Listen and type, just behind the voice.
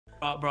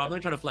Bro, I'm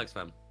not trying to flex,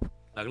 fam.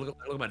 Like, look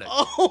at my deck.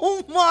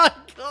 Oh my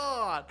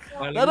god!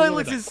 Right, That deck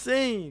looks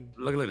insane.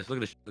 Look at this. Look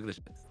at this. Look at this.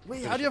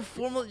 Wait, how do you have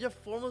formal? You have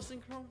formal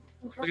synchro?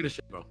 Look at this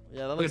shit, bro.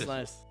 Yeah, that looks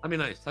nice. I mean,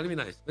 nice. How can be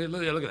nice?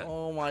 Look at that.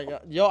 Oh my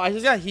god. Yo, I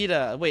just got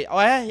Hita. Wait, oh,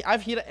 I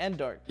have Hita and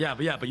Dark. Yeah,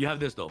 but you have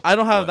this though. I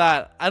don't have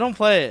that. I don't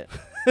play it.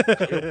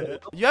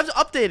 You have to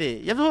update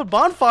it. You have to put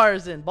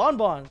bonfires in.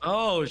 Bonbons.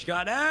 Oh,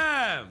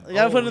 goddamn. You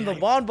gotta put in the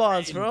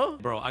bonbons, bro.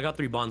 Bro, I got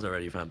 3 bonds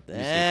already, fam.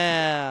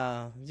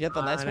 Damn. You got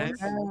the nice ones?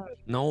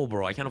 No,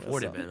 bro, I can't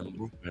afford it, man. I'm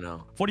broke right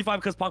now. 45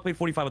 because Pac played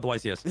 45 with the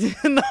YCS.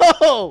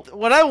 No.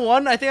 When I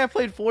won, I think I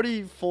played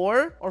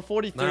 44 or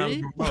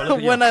 43. Bro,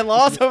 when I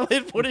lost, I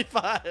played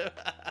 45.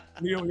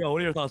 Yo,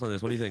 what are your thoughts on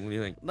this? What do you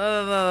think?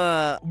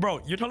 No.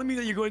 Bro, you're telling me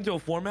that you're going to a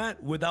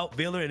format without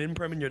Valor and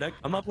Imperm in your deck?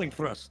 I'm not playing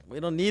Thrust. We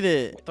don't need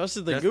it. Thrust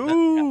is the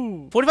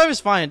goo. 45 is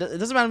fine. It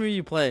doesn't matter who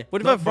you play.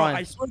 45 bro, fine.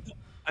 I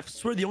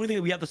swear the only thing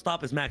that we have to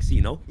stop is Max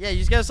C, no? Yeah, you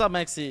just gotta stop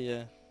Max C,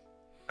 yeah.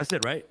 That's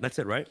it, right? That's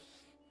it, right?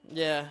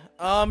 Yeah.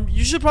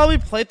 You should probably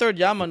play third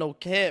Yama, no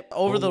cap,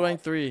 over the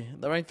rank 3.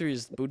 The rank 3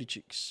 is booty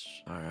cheeks.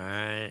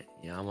 Alright,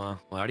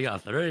 Yama. Well, I already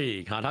got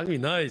 3. Can't talk to me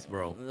nice,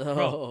 bro. No.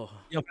 Bro,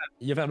 yo,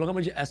 fam, look how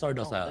much SR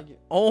does that.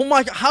 Oh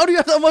my god, how do you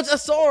have that much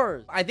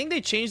SR? I think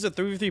they changed the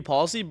 3v3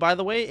 policy, by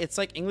the way. It's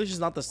like English is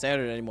not the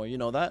standard anymore, you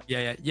know that?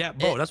 Yeah,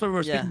 bro, that's why we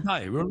were speaking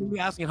Thai. We were really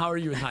asking how are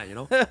you in Thai, you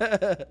know?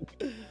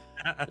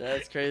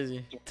 That's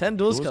crazy. 10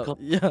 duels cup.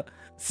 Yeah.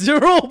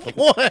 0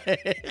 point.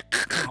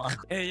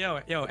 Hey,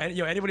 yo,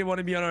 anybody want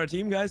to be on our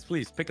team, guys?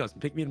 Please pick us.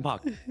 Pick me and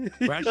Pac.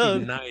 We're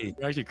actually nice.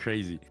 We're actually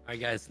crazy. All right,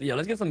 guys. Yeah,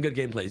 let's get some good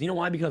gameplays. You know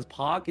why? Because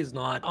Pac is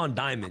not on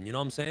diamond. You know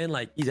what I'm saying?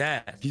 Like, he's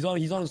ass. He's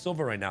on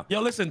silver right now.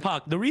 Yo, listen,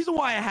 Pac. The reason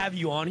why I have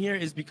you on here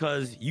is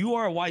because you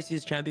are a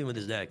YCS champion with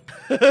this deck.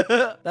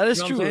 That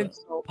is true.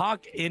 So,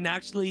 Pac in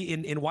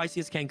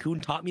YCS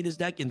Cancun taught me this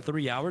deck in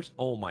 3 hours.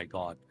 Oh my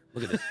god.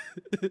 Look at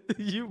this.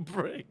 You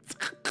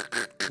bricked.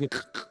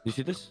 You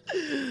see this?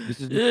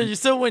 Yeah, you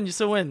still win.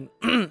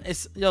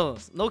 It's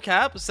no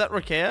cap. Set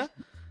Rakea.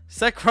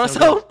 Set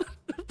crossout.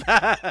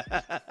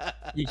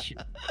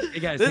 Hey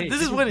guys,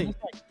 this is winning.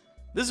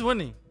 This is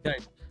winning.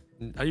 Guys,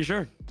 are you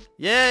sure?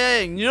 Yeah.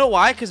 You know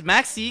why? Because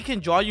Max C can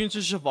draw you into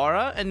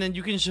Shavara, and then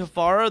you can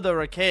Shavara the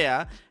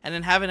Rakea, and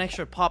then have an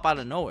extra pop out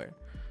of nowhere.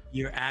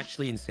 You're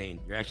actually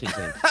insane.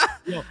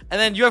 And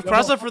then you have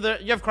crossout for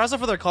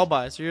their call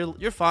by, so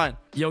you're fine.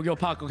 Yo,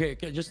 Pac. Okay,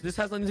 just this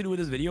has nothing to do with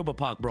this video, but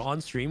Pac, bro,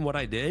 on stream, what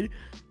I did,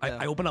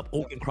 I opened up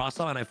Oak and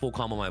crossout and I full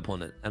combo my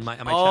opponent and my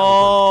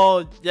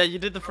oh yeah, you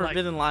did the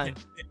forbidden line.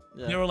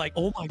 They were like,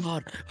 oh my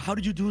god, how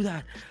did you do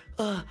that?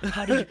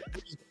 How did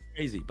you?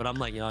 Crazy, but I'm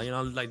like,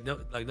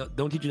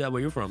 don't teach you that where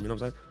you're from. You know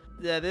what I'm saying?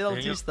 Yeah, they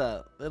don't teach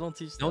that. They don't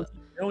teach that.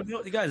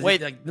 You guys, wait,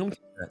 don't teach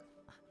that.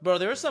 Bro,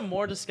 there are some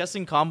more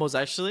disgusting combos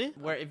actually,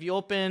 where if you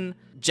open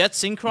Jet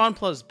Synchron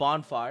plus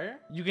Bonfire,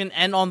 you can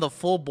end on the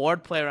full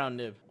board play around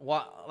Nib.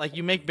 Like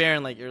you make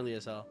Baron like early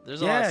as hell.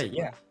 There's a lot of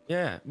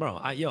yeah, bro.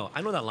 I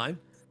know that line.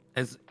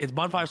 It's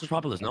Bonfire for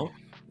Propolis, no?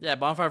 Yeah,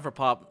 Bonfire for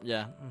Pop.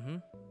 Yeah.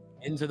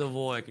 Into the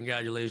void.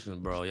 Congratulations,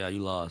 bro. Yeah,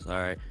 you lost. All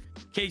right.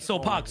 Okay, so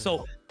Pac.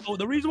 So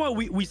the reason why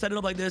we set it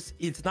up like this,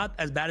 it's not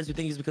as bad as you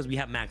think, is because we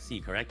have Max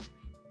C, correct?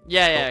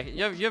 Yeah.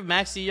 You have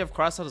Maxi, you have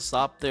crossout to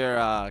stop their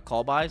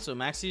call by, so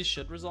Maxi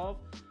should resolve.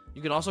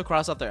 You can also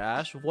cross out their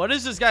Ash. What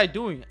is this guy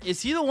doing?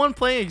 Is he the one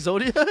playing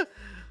Exodia?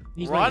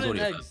 He's playing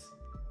Exodia. Eggs.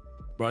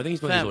 Bro, I think he's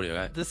playing Exodia,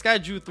 right? This guy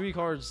drew 3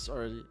 cards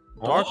already.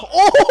 Darko.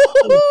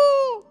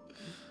 Oh!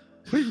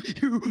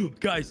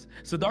 Guys,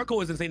 so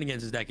Darko is insane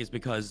against his deck is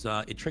because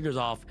it triggers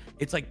off.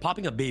 It's like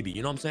popping a baby,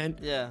 you know what I'm saying?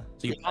 Yeah.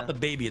 So you pop the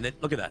baby and then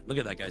look at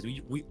that, guys.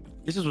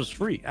 This was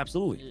free,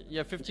 absolutely. You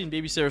have 15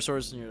 babysitter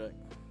swords in your deck.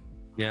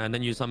 Yeah, and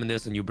then you summon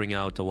this and you bring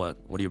out to what?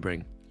 What do you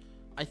bring?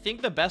 I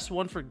think the best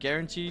one for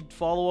guaranteed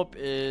follow-up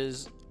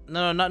is...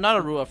 No, not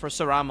Arua, for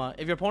Sarama.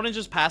 If your opponent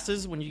just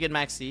passes when you get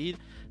max seed,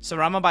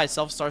 Sarama by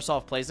itself starts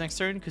off plays next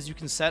turn because you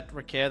can set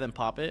Rakea, then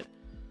pop it.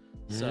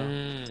 So,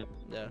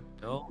 yeah.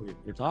 Oh,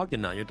 you're talking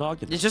now. You're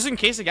talking. It's just in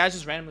case the guy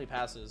just randomly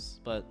passes,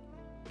 but...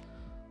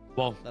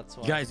 Well, that's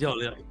why. Guys,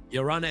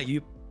 you're on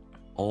that.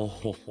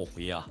 Oh,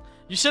 yeah.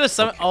 You should have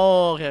summoned... Okay.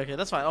 Oh, okay.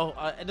 That's fine. Oh,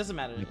 it doesn't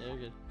matter. You're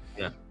good.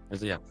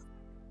 Yeah.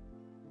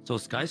 So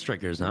Sky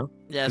Strikers, huh?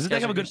 Yeah, does it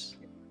have a good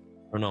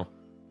or no?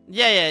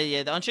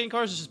 Yeah. The Unchained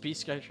cards are just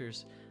Beast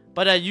Strikers.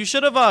 But you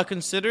should have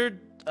considered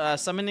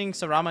summoning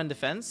Sarama in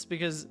defense,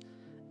 because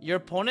your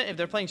opponent, if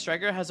they're playing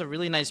Striker, has a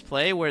really nice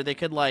play where they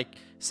could like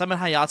summon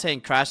Hayate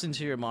and crash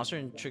into your monster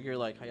and trigger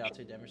like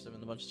Hayate damage them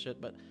and a bunch of shit.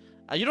 But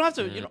you don't have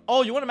to. You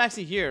know, you want to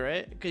maxi here,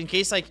 right? In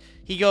case like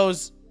he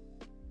goes,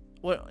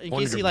 in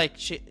case he like,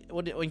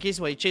 in case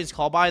he chains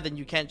call by, then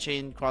you can't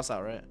chain cross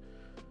out, right?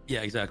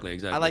 Yeah, exactly.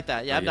 I like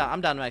that. Yeah,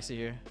 I'm down maxi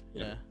here.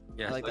 Yeah.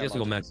 I like that. I guess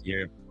we'll go maxi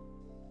here.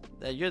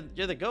 Yeah,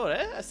 you're the goat,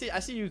 eh? I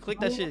see you click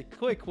that shit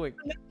quick.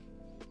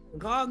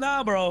 Calm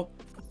down, bro.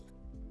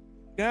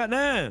 God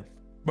damn.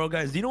 Bro,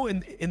 guys, do you know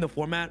in the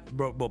format,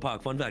 bro,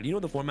 Pac, fun fact, do you know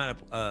the format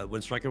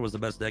when Striker was the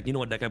best deck? Do you know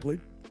what deck I played?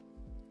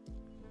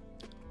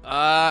 If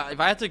I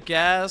had to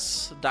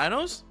guess,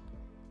 Dinos?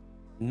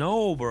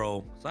 No,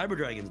 bro. Cyber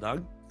Dragons,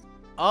 dog.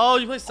 Oh,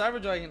 you play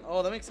Cyber Dragon.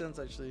 Oh, that makes sense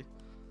actually.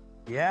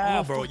 Yeah,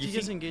 Oh, bro. fuck, You he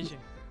gets see? engaging.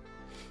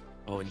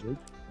 Oh, indeed.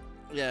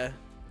 Yeah.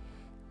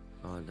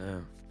 Oh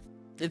no.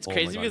 It's Oh my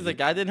crazy God, because the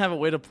guy didn't have a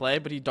way to play,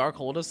 but he dark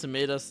hold us and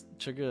made us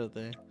trigger the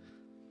thing.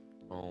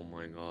 Oh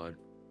my God.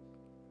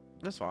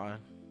 That's fine.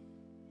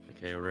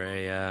 Okay,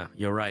 Ray. Yeah,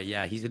 you're right.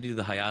 Yeah, he's gonna do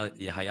the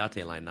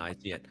Hayate line now. I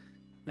see it.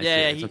 I see Yeah,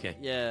 it. It's okay.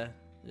 yeah,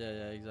 I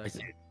see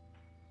exactly. it.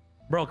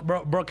 Bro,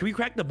 can we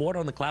crack the board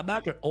on the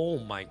clapback? Or... Oh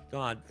my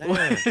God,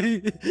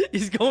 damn.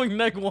 He's going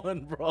neck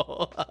one,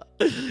 bro.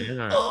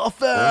 Yeah. Oh,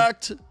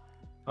 fact.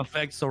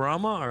 Affect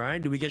Sarama. All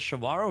right. Do we get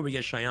Shavara or we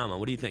get Shayama?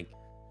 What do you think?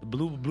 The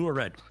blue or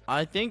red?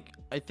 I think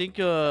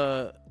you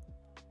So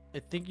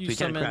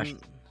can't crash.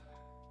 summon.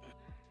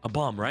 A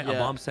bomb, right? A Yeah.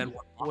 bomb sent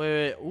one.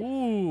 Wait,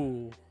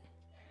 ooh.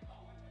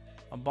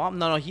 A bomb?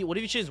 No. What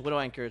if you change Widow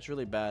Anchor? It's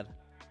really bad.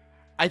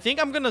 I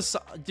think I'm gonna,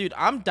 dude.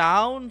 I'm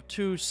down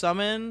to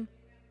summon.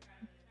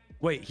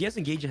 Wait, he has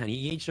engage in hand.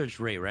 He engage search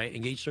Ray, right?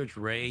 Engage search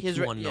Ray. He has,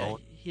 Two unknown.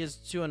 yeah, he has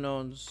 2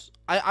 unknowns.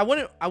 I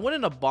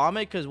wouldn't bomb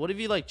it because what if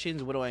he like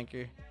changes Widow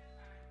Anchor?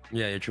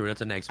 Yeah, you're true. That's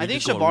the next. I We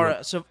think just go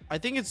Shavara. So I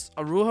think it's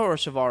Aruha or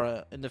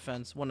Shavara in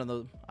defense. One of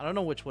those. I don't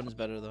know which one is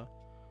better though.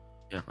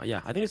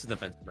 Yeah. I think it's the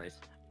defense. Nice.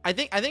 I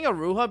think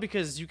Aruha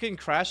because you can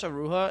crash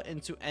Aruha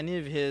into any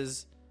of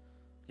his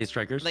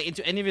Strikers.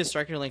 into any of his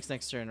striker links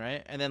next turn,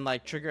 right? And then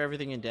like trigger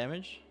everything in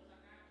damage.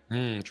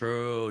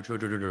 True.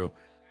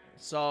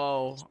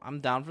 So I'm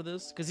down for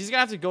this because he's gonna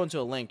have to go into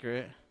a link,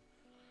 right?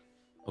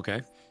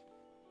 Okay.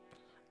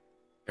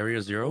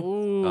 Area 0.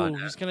 Ooh,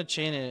 he's gonna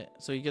chain it,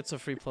 so he gets a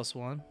free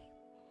 +1.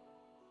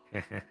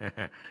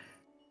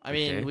 I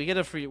mean, Okay. we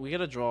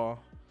get a draw,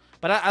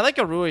 but I like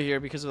Aruha here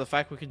because of the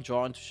fact we can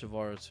draw into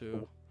Shavara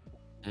too.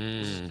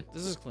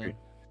 This is clean.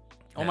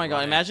 Oh Yeah, my god!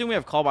 right. Imagine we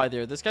have call by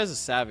there. This guy's a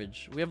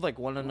savage. We have like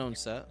 1 unknown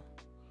set.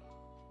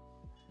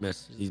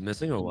 Miss. He's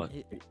missing or what?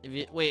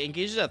 Wait,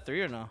 engages at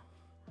 3 or no?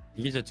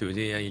 He gets a 2.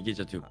 Yeah, he gets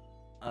a 2.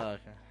 Oh,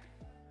 okay.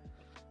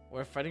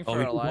 We're fighting Oh, for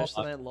we our can lives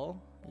call- tonight,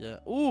 lol. Yeah.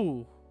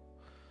 Ooh.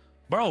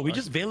 Bro, we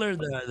just Veiler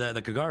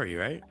the Kagari,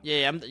 right?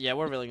 Yeah,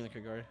 we're veiling the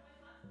Kagari.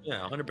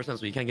 Yeah, 100%.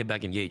 So you can't get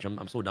back engaged.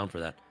 I'm so down for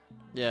that.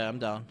 Yeah, I'm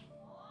down.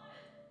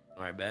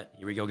 All right, bet.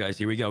 Here we go, guys.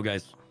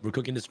 We're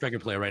cooking this striker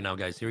player right now,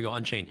 guys. Here we go.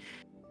 Unchained.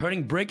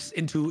 Turning bricks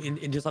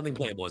into something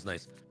playable is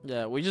nice.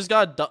 Yeah, we just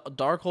got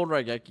Dark Hold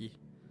Raigeki.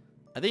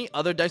 I think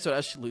other decks would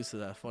actually lose to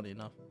that. Funny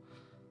enough.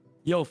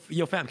 Yo,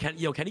 fam, can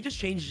he just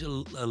change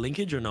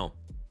linkage or no?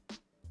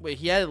 Wait,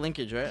 he had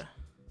linkage, right?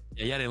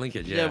 Yeah, he had a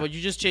linkage. Yeah, Yeah. but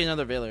you just change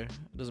another Veiler.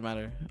 It doesn't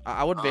matter.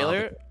 I would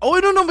Veiler. Oh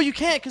wait, no, but you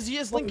can't because he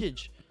has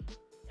linkage.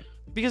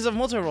 Because of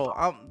multi-roll.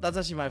 That's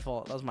actually my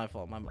fault. That was my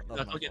fault. That's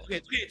my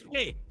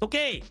It's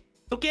okay.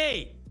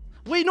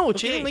 Wait, no, Okay.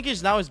 changing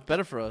linkage now is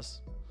better for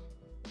us.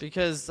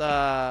 Because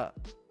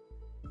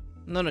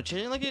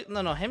changing linkage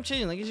him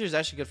changing linkage here is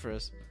actually good for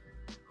us.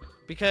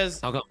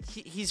 Because How come?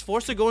 he's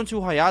forced to go into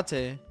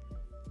Hayate.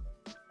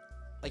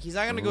 Like he's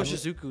not gonna go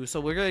Shizuku, so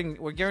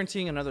we're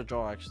guaranteeing another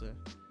draw actually.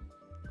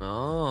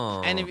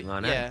 Oh. And if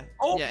not yeah,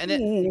 Oh. yeah, and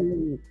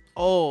then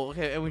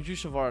okay, and we drew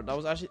Shavar. That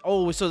was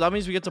actually so that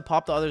means we get to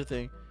pop the other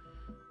thing.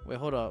 Wait,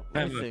 hold up.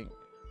 Let me think.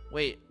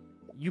 Wait,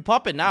 you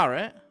pop it now,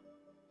 right?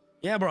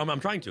 Yeah, bro. I'm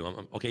trying to.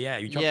 Okay. Yeah,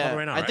 you jump Yeah,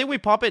 right now. I right? think we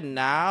pop it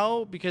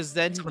now because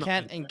then he coming up.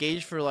 can't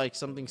engage for like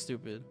something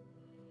stupid.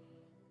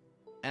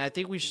 And I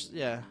think we should,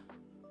 yeah.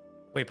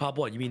 Wait, pop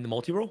what? You mean the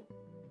multi roll?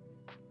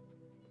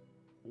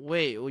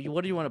 Wait,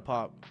 what do you want to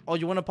pop? Oh,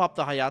 you want to pop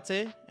the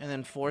Hayate and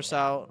then force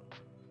out,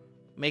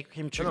 make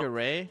him trigger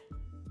Ray?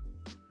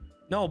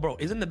 No, bro.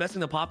 Isn't the best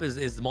thing to pop is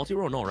the multi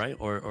roll? No, right?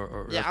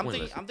 Or Yeah, that's I'm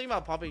pointless, thinking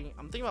about popping.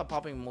 I'm thinking about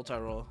popping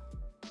multi-roll.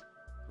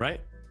 Right?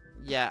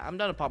 Yeah, I'm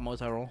down to pop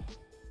multi-roll.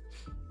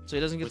 So he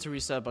doesn't get to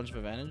reset a bunch of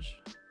advantage.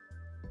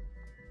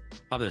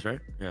 Pop this, right?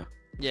 Yeah.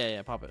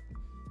 Yeah, pop it.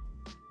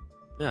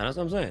 Yeah, that's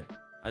what I'm saying.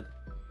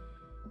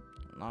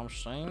 Know what I'm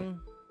saying?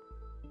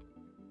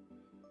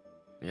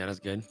 Yeah, that's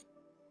good.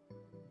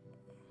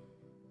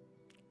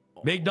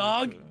 Big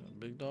dog. Okay,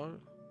 big dog.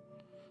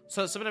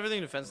 So summon everything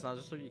in defense now,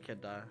 just so you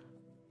can't die.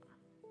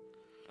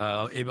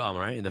 A-bomb,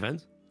 right? In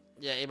defense?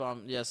 Yeah,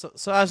 A-bomb. Yeah, so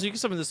as you can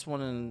summon this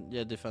one and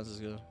yeah, defense is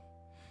good.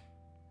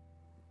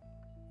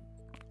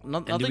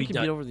 Nothing can beat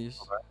over these.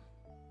 Okay.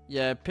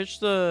 Yeah, pitch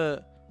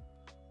the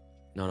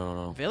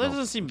No. Veiler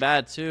doesn't seem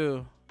bad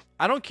too.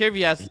 I don't care if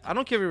he has. I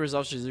don't care if he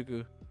resolves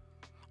Shizuku.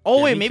 Oh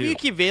Yeah, wait, me maybe too. you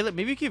keep Veiler.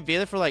 Maybe you keep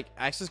Veiler for like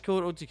access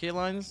code OTK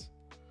lines.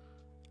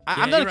 Yeah,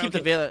 I'm gonna you're keep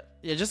right, the Veiler.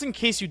 Yeah, just in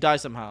case you die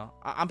somehow.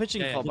 I'm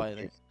pitching Yeah, call yeah, by. I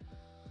think.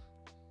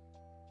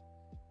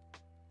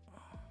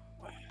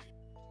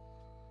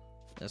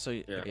 Yeah, so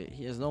okay,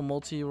 he has no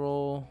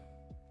multi-roll.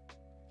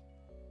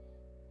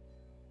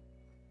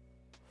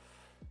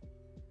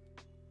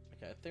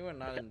 Okay, I think we're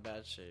not in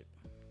bad shape.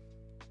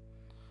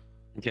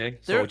 Okay,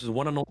 so There- just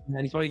one unknown.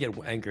 And he's probably get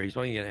anchor. He's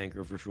probably get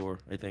anchor for sure.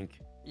 I think.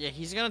 Yeah,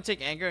 he's gonna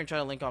take anger and try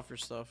to link off your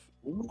stuff.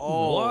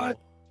 What?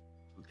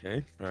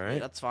 Okay. All Yeah, right.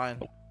 that's fine.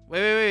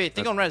 Wait.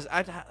 Think on res.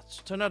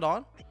 Turn that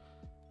on.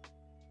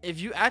 If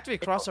you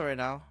activate crossover right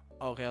now.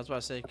 Oh, okay, I was about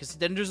to say because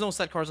then there's no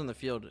set cards on the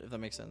field. If that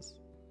makes sense.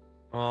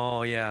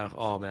 Oh yeah.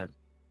 Oh man.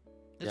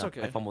 It's yeah,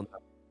 okay. I fumbled.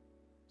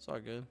 It's all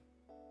good.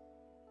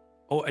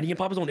 Oh, and he can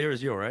pop his own air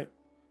zero, right?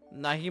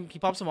 Nah, he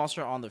pops a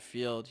monster on the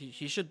field.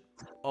 He should.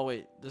 Oh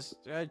wait, this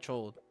guy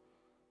trolled.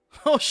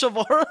 Oh,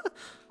 Shavara.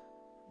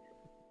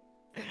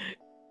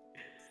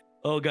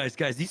 Oh, guys,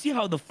 do you see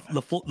how the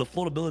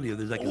floatability of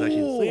this deck is actually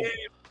insane?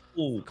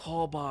 Oh,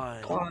 Call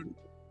by.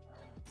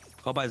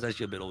 Call by is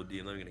actually a bit OD.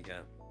 I'm not even gonna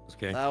cap.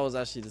 Okay, That was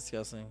actually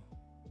disgusing.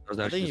 that was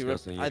I actually think he ripped.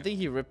 disgusting. I think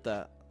he ripped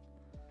that.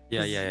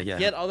 Yeah.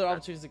 He had other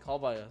opportunities to call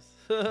by us.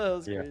 That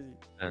was Yeah.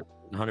 crazy.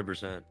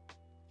 100%.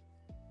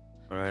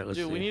 All right, let's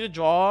Dude, see. we need to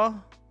draw.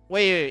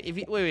 Wait. If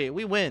he, wait,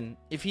 we win.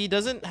 If he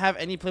doesn't have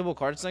any playable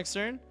cards next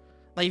turn,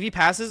 like if he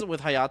passes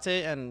with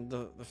Hayate and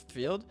the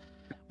field,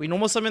 we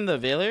normal summon the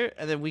Veiler,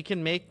 and then we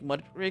can make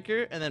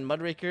Mudraker, and then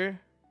Mudraker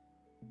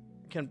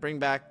can bring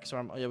back.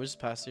 So yeah, we just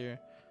pass here.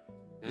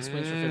 This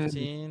wins for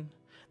 15.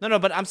 No,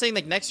 but I'm saying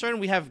like next turn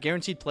we have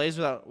guaranteed plays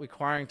without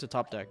requiring to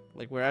top deck.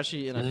 Like we're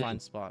actually in a fine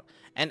spot.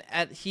 And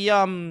he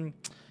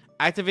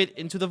activate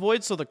into the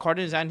void, so the card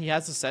in his hand he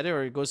has to set it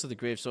or it goes to the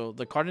grave. So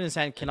the card in his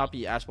hand cannot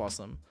be Ash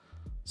Blossom.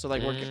 So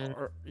like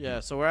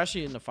so we're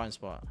actually in a fine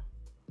spot.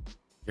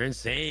 You're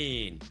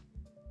insane.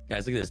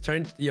 Guys, look at this.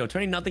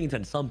 Turning nothing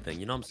into something.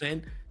 You know what I'm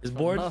saying? This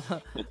board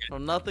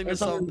From nothing to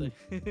something.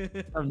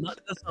 From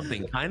nothing to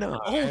something, kind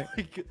of. Oh my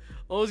god.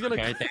 Oh, it's gonna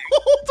Okay,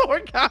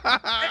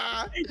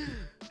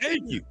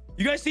 Thank you.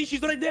 You guys see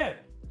she's right there.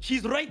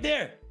 She's right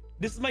there.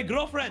 This is my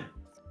girlfriend.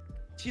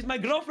 She's my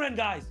girlfriend,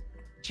 guys.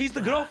 She's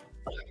the girl.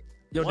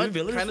 Yo, What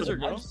do we kind is your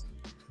girl? vibes?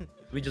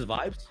 We just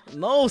vibes?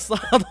 No,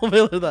 stop. Don't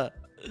Veiler that.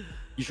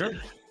 You sure?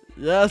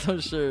 Yes, I'm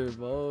sure,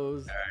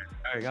 boss.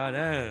 All right,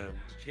 goddamn.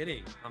 Just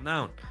kidding. Calm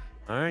down.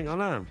 All right, calm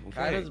down. Okay.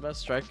 Kaido's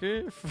best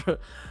striker for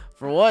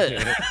what?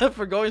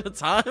 For going to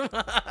time?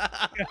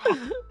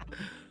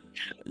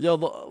 Yo,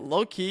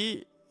 low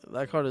key,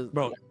 that card is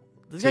Bro.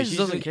 This so guy just she's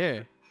doesn't like-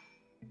 care.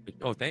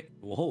 Oh,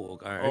 whoa. All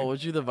right. Oh,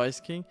 was you the Vice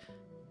King?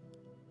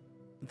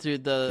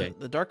 Dude, the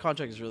Okay. Dark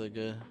Contract is really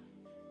good.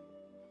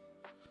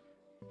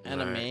 And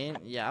a Alright. main?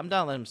 Yeah, I'm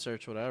down to let him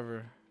search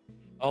whatever.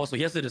 Oh, so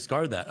he has to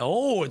discard that.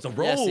 Oh, it's a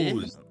Yeah, see?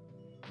 rose.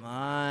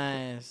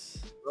 Nice.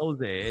 Rose.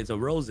 It's a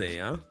rose,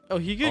 huh? Oh,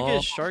 he could Oh.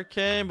 get Shark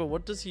Cane, but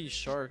what does he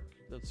Shark?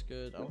 That's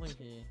good. I don't think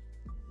he...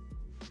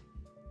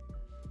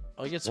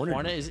 Oh, he gets Wonder-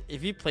 Hornet.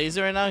 If he plays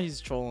it right now, he's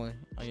trolling.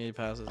 Okay, he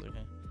passes. Okay.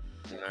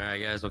 All right,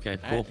 guys. Okay,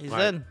 cool. Alright, he's All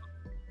right. dead.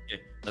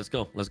 Okay, let's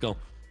go. All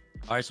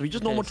right, so we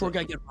just Okay, normal so- tour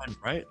guy get run,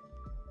 right?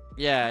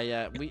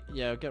 Yeah,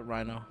 we'll get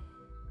Rhino.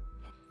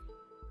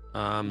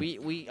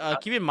 We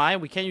keep in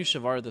mind we can't use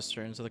Shavara this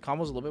turn, so the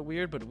combo's a little bit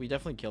weird, but we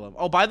definitely kill him.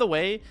 Oh, by the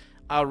way,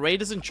 Ray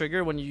doesn't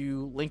trigger when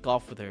you link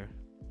off with her,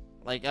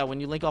 like when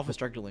you link off with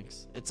Structure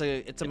Links. It's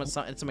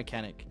a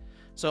mechanic.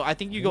 So I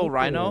think you go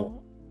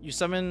Rhino, you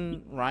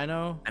summon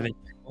Rhino. And then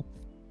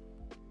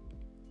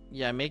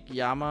Yeah, make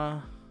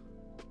Yama.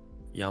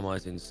 Yama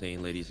is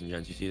insane, ladies and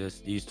gents. You see this?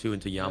 These two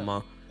into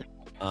Yama.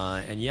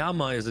 And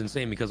Yama is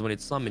insane because when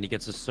it's summoned, he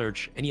gets to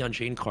search any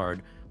Unchained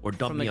card or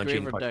dump From any the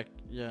Unchained grave or card. deck.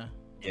 Yeah.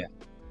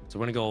 So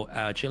we're gonna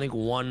go Chain Link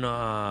 1,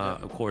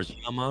 of course,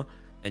 Yama,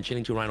 and Chain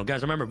Link 2 Rhino.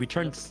 Guys, remember, we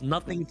turned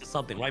nothing into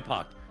something, right,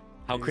 Pac?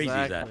 How crazy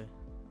is that?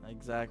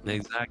 Exactly.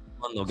 Exactly.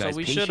 Though, guys. So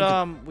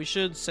we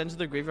should send to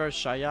the graveyard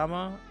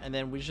Shayama, and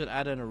then we should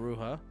add an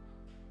Aruha.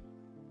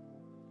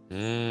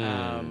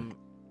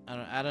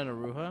 Add an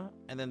Aruha,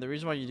 and then the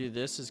reason why you do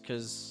this is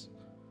because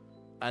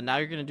now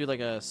you're gonna do like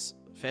a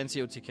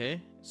fancy OTK.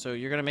 So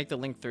you're gonna make the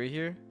Link 3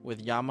 here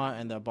with Yama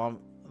and the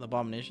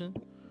Abomination.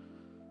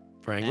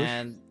 For English?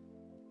 And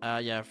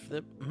yeah,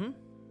 flip.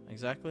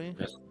 Exactly.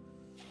 Yes.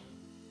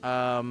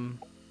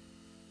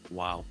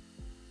 Wow.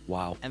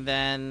 And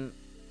then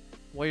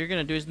what you're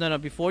gonna do is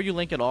before you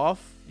link it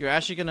off, you're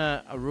actually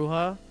gonna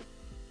Aruha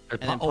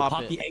and then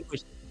pop it. the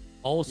English.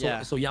 Oh,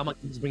 so Yama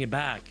can just bring it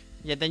back.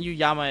 Yeah, then you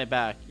Yama it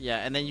back. Yeah,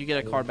 and then you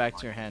get a card back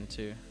to your hand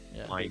too.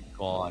 Yeah. My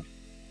God.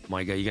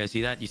 You guys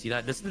see that? You see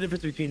that? This is the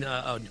difference between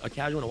a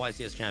casual and a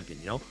YCS champion,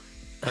 you know?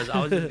 Because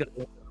I was just gonna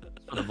go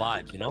for the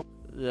vibes, you know?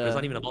 Yeah. It's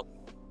not even about.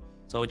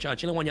 So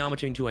Chilling 1 Yama,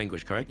 Chain 2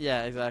 Anguish, correct?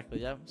 Yeah,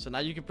 exactly. Yep. So now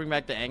you can bring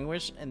back the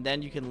Anguish, and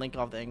then you can link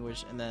off the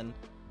Anguish, and then,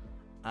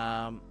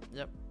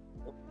 yep.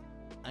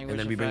 Anguish And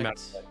then we bring back.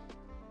 effect.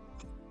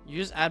 You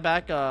just add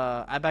back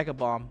a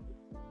bomb,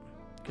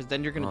 because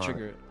then you're gonna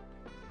trigger it.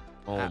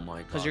 Oh my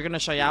God. Because you're gonna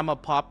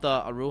Shayama pop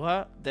the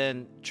Aruha,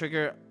 then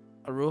trigger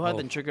Aruha,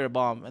 then trigger a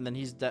bomb, and then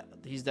he's dead.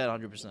 He's dead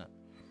 100%.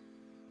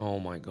 Oh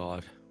my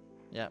God.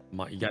 Yeah.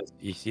 You guys,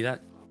 you see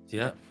that? See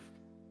that?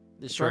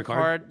 The short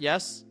card,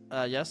 yes.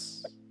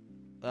 Yes.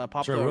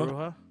 Pop Sure, the Aruha?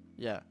 Aruha.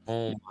 Yeah.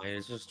 Oh my,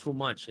 it's just too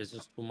much.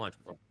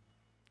 Bro.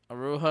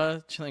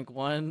 Aruha, Chilling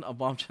 1, a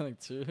bomb Chilling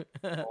 2.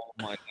 Oh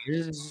my,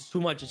 this is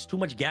too much. It's too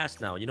much gas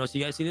now. You know, so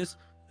you guys see this?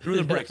 Through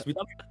the bricks. We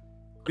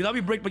thought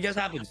we brick, but guess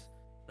what happens?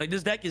 Like,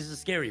 this deck is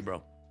scary,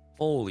 bro.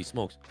 Holy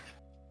smokes.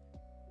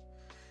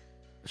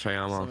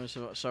 Shayama.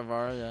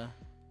 Shavara,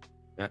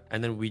 Yeah,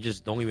 and then we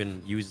just don't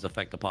even use the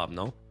effect to pop,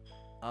 no?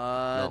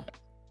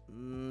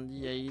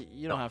 yeah,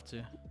 you don't have to.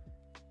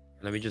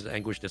 And then we just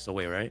anguish this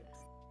away, right?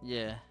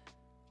 Yeah.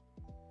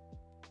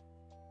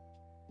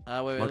 Wait,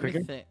 Mod let me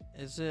Cricket? think.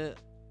 Is it?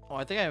 Oh,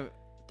 I think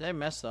did I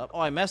messed up. Oh,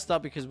 I messed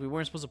up because we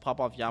weren't supposed to pop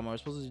off Yama. We're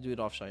supposed to do it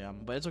off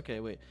Shayama, but it's okay.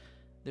 Wait,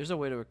 there's a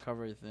way to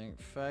recover. I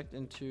think. Fact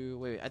into.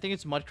 Wait, I think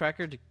it's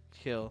Mudcracker to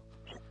kill.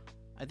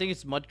 I think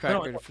it's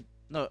Mudcracker.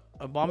 No,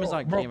 a bomb is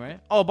not game, right?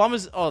 Oh, a bomb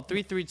is. Oh,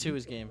 3-3-2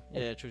 is game.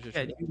 Yeah, true.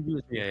 Yeah, you can do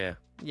this. Yeah.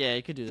 Yeah,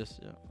 you could do this.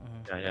 Yeah.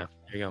 Yeah.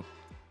 There you go.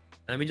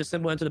 And we just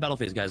simple enter the battle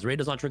phase, guys. Raid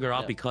does not trigger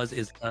off Yeah. because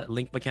it's a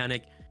link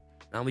mechanic.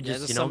 Now we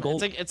just, summon. go.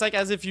 It's like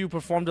as if you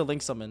performed a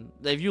link summon.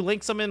 If you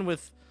link summon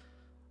with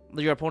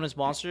your opponent's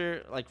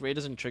monster, like Raid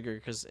doesn't trigger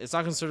because it's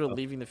not considered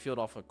leaving the field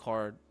off a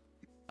card.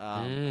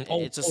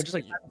 It's just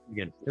like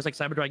again, just like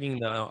cyber dragging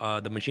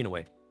the machine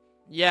away.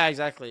 Yeah,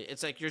 exactly.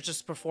 It's like you're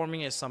just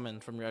performing a summon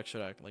from your extra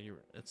deck. Like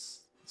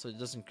so it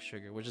doesn't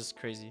trigger, which is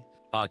crazy.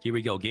 Here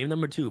we go. Game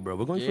number 2, bro.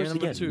 We're going Game first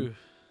number again.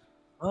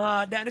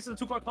 2. Dan, this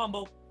is a 2-card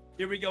combo.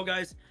 Here we go,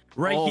 guys.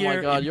 Right oh here. Oh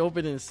my god, you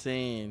opened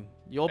insane.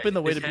 You opened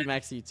the way to This beat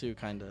Maxi too,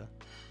 kinda.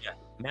 Yeah,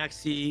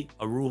 Maxi,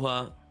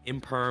 Aruha,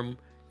 Imperm,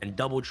 and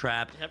Double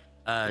Trap.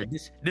 Yep.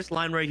 This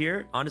line right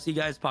here, honestly,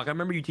 guys, Pac, I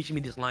remember you teaching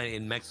me this line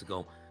in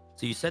Mexico.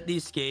 So you set the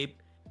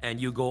escape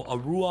and you go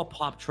Aruha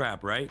Pop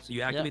Trap, right? So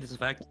you activate this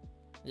effect.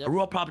 Yep.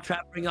 Aruha Pop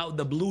Trap, bring out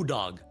the blue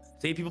dog.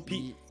 Say people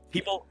play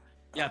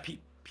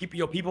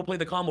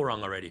the combo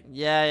wrong already.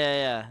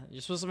 Yeah.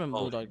 You're supposed to summon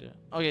blue dog there.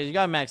 Okay, you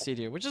got Max Seed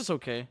here, which is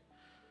okay.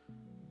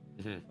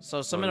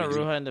 So summon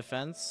Aruha in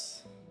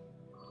defense.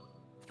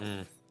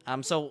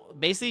 So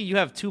basically you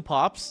have 2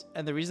 pops,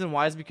 and the reason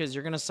why is because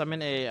you're gonna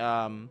summon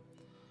a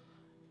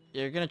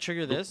you're gonna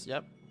trigger this.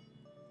 Yep.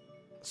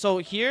 So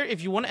here,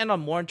 if you want to end on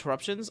more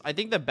interruptions, I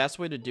think the best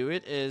way to do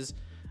it is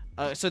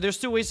so there's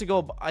 2 ways to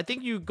go. I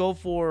think you go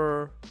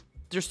for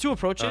there's 2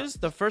 approaches.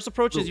 The first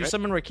approach is you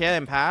summon Rakia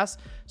and pass,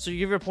 so you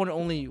give your opponent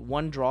only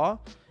 1 draw.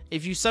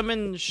 If you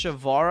summon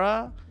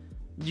Shavara,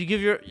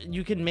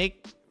 you can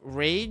make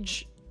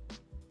Rage,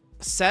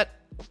 set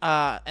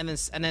and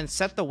then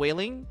set the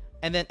Wailing,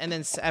 and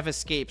then have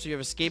Escape. So you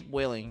have Escape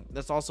Wailing.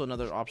 That's also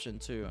another option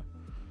too.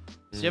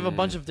 So you have a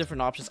bunch of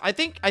different options. I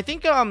think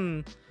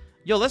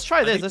yo, let's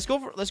try this. Let's go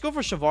for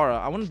Shavara.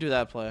 I want to do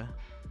that play.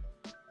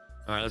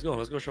 All right, let's go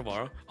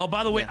Shavara. Oh,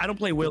 by the way, I don't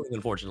play Wailing,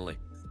 unfortunately.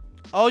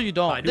 Oh, you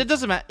don't? It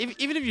doesn't matter.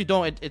 Even if you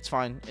don't, it's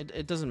fine.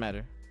 It doesn't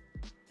matter.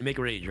 You make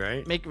Rage,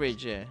 right? Make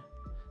Rage, yeah.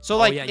 So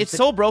like it's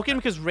so broken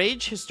because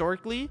Rage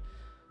historically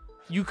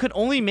you could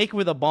only make it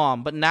with a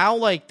bomb, but now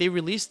like they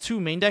released 2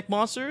 main deck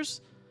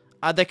monsters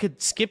that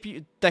could skip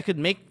you, that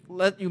could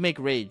let you make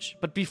Rage.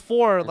 But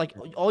before, like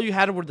all you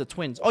had were the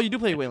twins. Oh, you do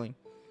play Wailing.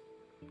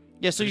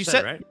 Yeah, so you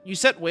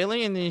set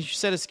Wailing and then you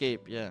set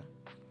Escape, yeah.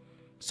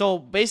 So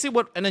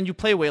basically and then you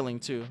play Wailing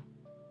too.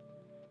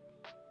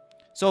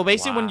 So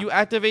basically when you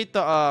activate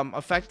the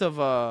effect of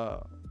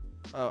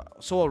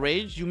Soul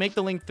Rage, you make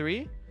the Link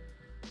 3.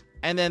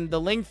 And then the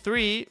Link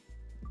 3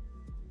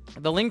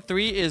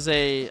 is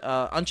a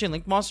Unchained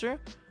Link monster,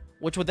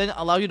 which would then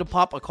allow you to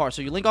pop a card.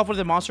 So you link off with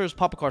the monsters,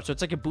 pop a card. So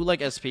it's like a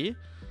bootleg SP.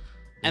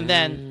 And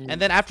then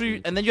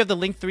you have the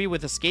Link 3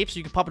 with Escape, so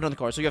you can pop another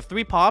card. So you have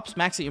 3 pops,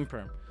 Maxi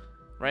Imperm.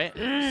 Right?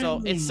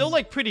 So it's still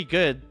like pretty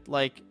good,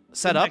 like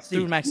set up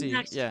through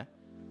Maxi. Yeah.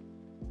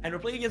 And we're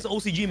playing against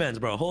OCG mans,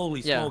 bro.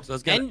 Holy smokes.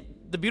 Let's get And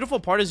the beautiful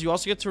part is you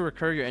also get to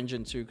recur your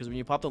engine too, because when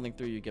you pop the Link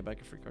 3, you get back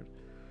a free card.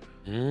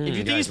 If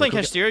you think he's playing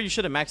Kashtira, you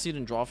should have maxed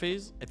in draw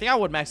phase. I think I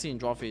would max in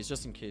draw phase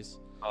just in case.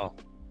 Oh.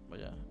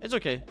 But yeah, it's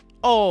okay.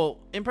 Oh,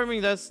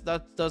 imperming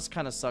that does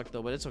kind of suck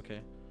though, but it's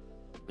okay.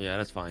 Yeah,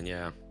 that's fine.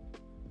 Yeah.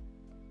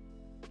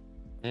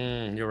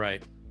 You're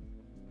right.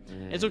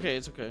 It's okay.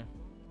 It's okay.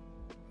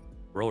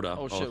 Rhoda.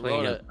 Oh shit,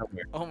 Rhoda.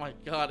 Oh my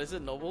god, is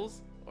it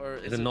Nobles or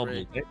is it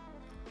Nobles?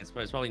 It's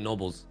probably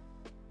Nobles.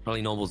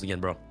 Probably Nobles again,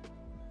 bro.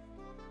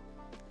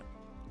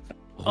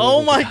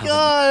 Oh my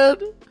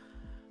god.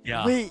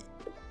 Yeah. Wait.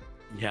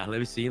 Yeah, let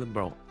me see him,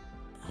 bro.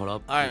 Hold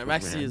up. All right,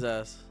 Maxi his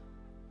ass.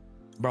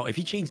 Bro, if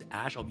he changes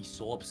Ash, I'll be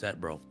so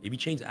upset, bro. If he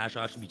changes Ash,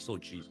 I'll actually be so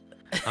cheesed.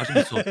 I should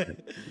be so upset.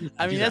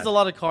 I mean, he has a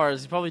lot of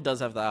cards. He probably does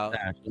have the out.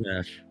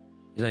 Ash.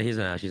 He's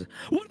an Ash.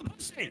 What am I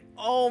saying?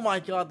 Oh my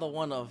god, the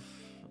one of.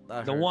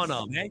 The one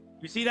of, eh?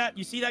 You see that?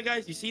 You see that,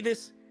 guys? You see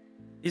this?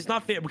 It's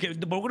not fair. Okay,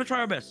 but we're gonna try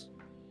our best.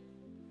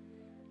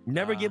 We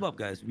never give up,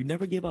 guys. We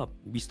never give up.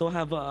 We still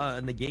have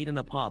a negate and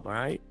a pop, all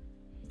right?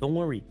 Don't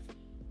worry.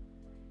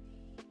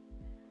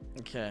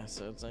 Okay,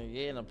 so it's a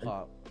yay and a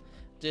pop.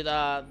 Did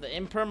the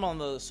imperm on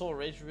the Soul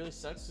Rage really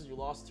sucks because you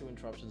lost 2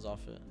 interruptions off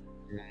it?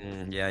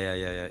 Yeah.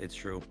 It's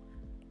true.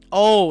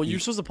 Oh, you're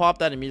supposed to pop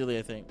that immediately,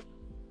 I think.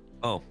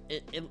 Oh.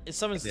 It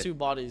summons 2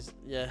 bodies.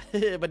 Yeah,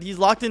 but he's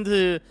locked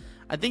into.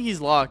 I think he's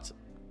locked,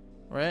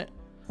 right?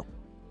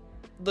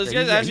 Those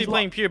guys are actually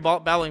playing pure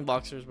battling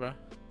boxers, bro.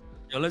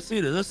 Yo, let's see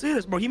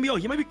this, bro. He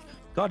might be.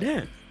 God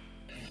damn.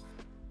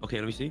 Okay,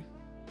 let me see.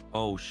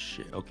 Oh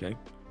shit. Okay.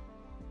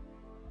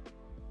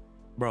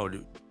 Bro,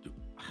 dude.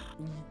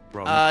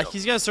 Bro.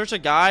 He's gonna search a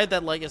guy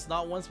that like it's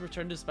not once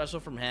returned to special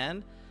from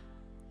hand.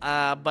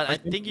 But I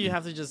think you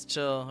have to just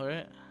chill,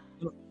 right?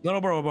 No,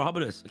 bro. How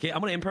about this? Okay,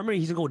 I'm gonna impermanent.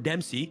 He's gonna go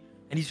Dempsey,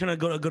 and he's trying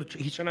to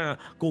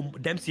go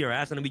Dempsey our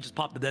ass, and then we just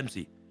pop the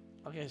Dempsey.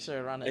 Okay,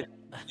 sure, run it.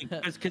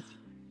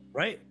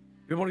 right?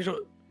 Everybody show,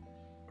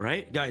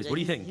 right, guys? Yeah, What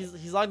do you think?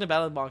 He's logged in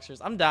battle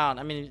boxers. I'm down.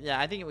 I mean, yeah,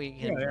 I think we can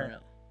Yeah, improve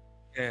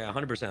yeah,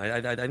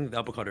 100%. I think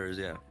the uppercutter is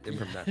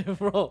improve that. it.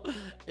 Bro,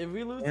 if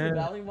we lose to the Yeah.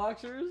 battling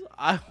boxers,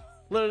 I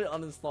literally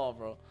uninstall,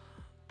 bro.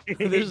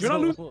 You're There's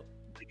not no- losing.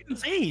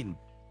 It's insane.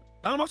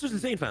 Battle Boxer's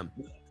insane, fam.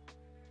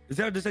 This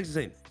thing's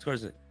insane. This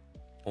card's insane.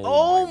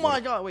 Oh my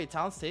god! Wait,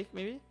 talents take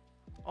maybe?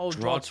 Oh,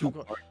 Draw two.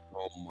 two cards.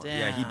 Oh my.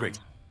 Yeah, he breaks.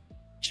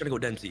 Should have go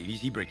Dempsey.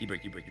 He break. He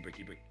break. This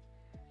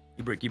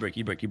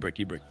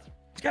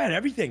guy had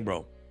everything,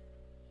 bro.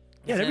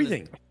 He had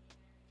everything.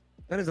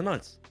 That is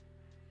nuts.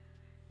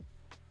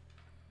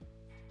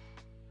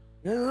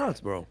 Yeah,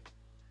 nuts, bro.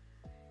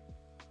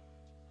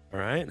 All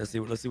right, let's see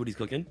what he's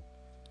cooking.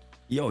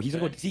 Yo, he's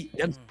gonna go see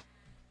Dempsey.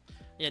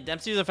 Yeah,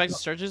 Dempsey's effect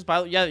searches.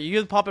 But yeah, you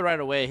can pop it right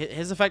away.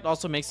 His effect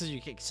also makes it you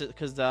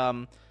because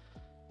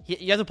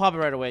you have to pop it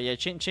right away. Yeah,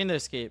 chain the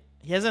escape.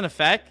 He has an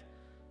effect.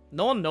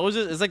 No one knows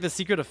it. It's like the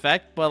secret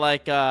effect, but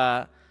like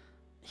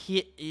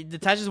he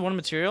detaches one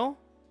material.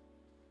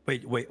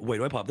 Wait.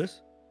 Do I pop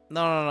this?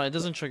 No. It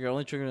doesn't trigger.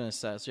 Only trigger in a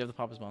set, so you have to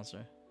pop his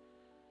monster.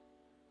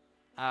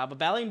 But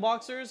battling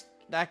boxers,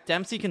 that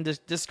Dempsey can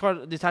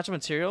detach a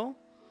material,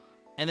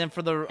 and then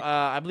for the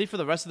I believe for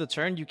the rest of the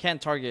turn you can't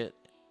target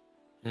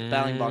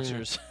battling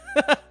boxers.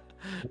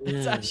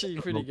 It's actually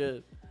pretty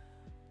good.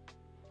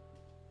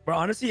 Bro,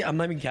 honestly, I'm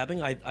not even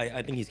capping.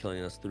 I think he's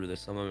killing us through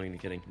this. I'm not even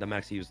kidding. The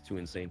maxi was too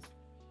insane.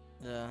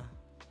 Yeah.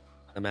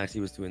 The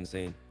maxi was too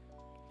insane.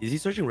 Is he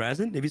searching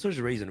Razin? If he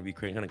searches Raisin, it'd be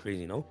kind of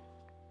crazy, no?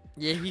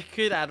 Yeah, he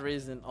could add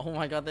Raisin. Oh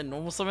my god, then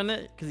normal summon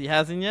it because he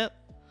hasn't yet.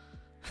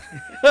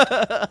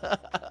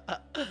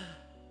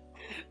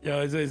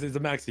 Yeah, it's a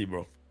maxi,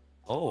 bro.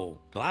 Oh,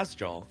 glass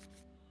jaw.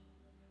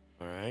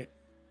 All right.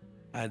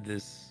 Add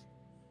this.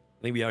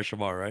 I think we are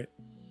Shavar, right?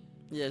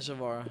 Yeah,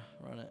 Shavara,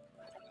 run it.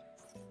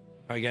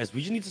 All right, guys.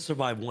 We just need to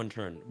survive one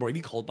turn. Bro, if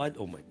he called by,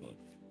 oh my god.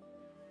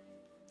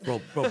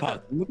 Bro,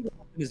 Pop, look at the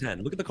cards in his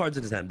hand. Look at the cards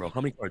in his hand, bro.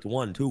 How many cards?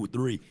 1, 2,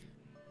 3.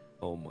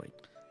 Oh my.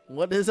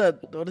 What is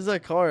that? What is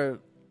that card?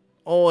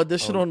 Oh,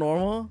 additional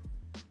normal.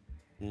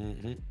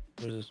 What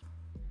is this?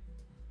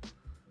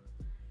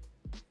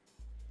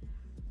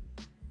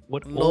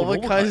 What? Nova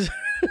Kaiser.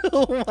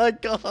 Oh my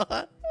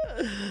god.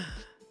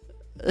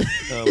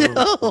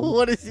 Yo,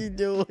 what is he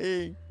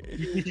doing?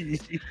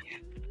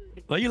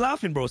 Why are you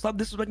laughing, bro? Stop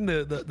disrespecting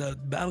the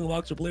battling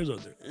boxer players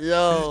out there.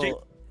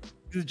 Yo.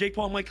 This is Jake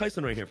Paul and Mike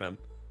Tyson right here, fam.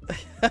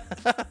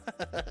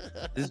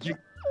 This is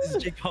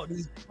Jake Paul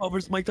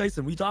versus Mike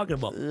Tyson. What are you talking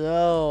about?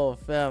 Yo,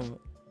 fam.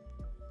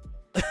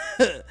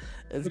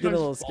 It's getting a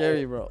little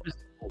scary, bro.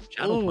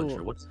 Shadow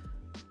Puncher. What's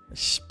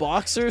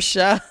Boxer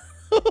Shadow?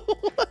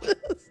 What is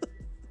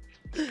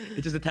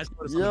it's just a test.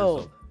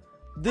 Yo,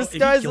 this if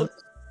guy's. If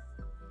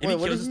he Wait,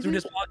 what kills does us he through do?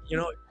 this pod, you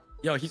know,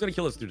 yo, he's gonna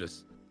kill us through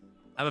this.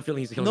 I have a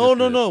feeling he's killing No,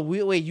 us. no.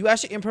 Wait, you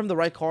actually imprint the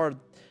right card.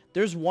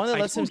 There's one that I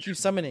lets him told you. keep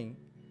summoning.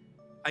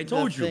 I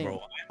told that you, thing.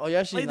 bro. Oh,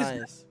 you're actually played this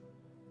nice.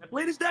 I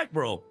played his deck,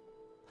 bro.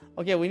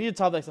 Okay, we need to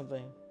top deck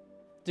something.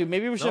 Dude,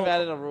 maybe we should have No.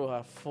 added a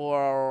Ruha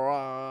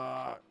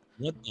for.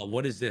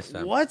 What is this,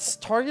 fam? What's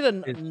target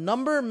a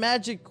number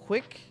magic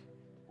quick?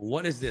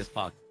 What is this,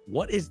 Pac?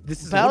 What is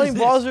this? Battling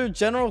what is this? Bowser,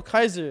 General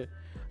Kaiser.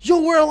 Yo,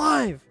 we're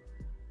alive.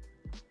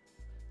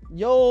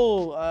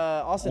 Yo,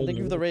 Austin, thank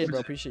you for the raid, bro.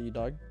 Appreciate you,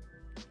 dog.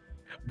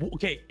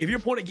 Okay, if your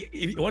opponent,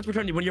 once per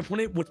turn, when your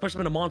opponent would special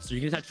summon a monster, you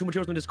can attach 2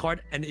 materials to this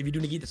card, and if you do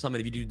negate the summon,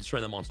 if you do destroy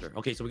that monster.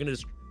 Okay, so we're gonna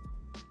just.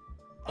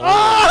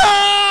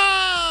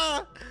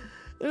 Ah!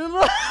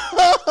 No!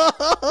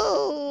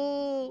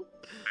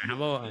 How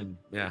about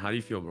yeah? How do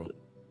you feel, bro?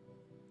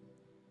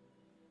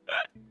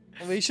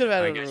 We should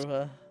have added I guess-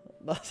 Ruha.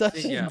 That's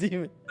actually Yeah. a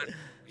demon.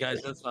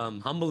 Guys, let's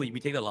humbly we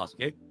take that loss,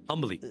 okay?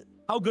 Humbly.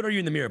 How good are you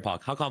in the mirror,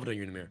 Pac? How confident are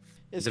you in the mirror?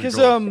 It's gonna because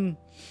draw us.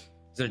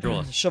 He's gonna draw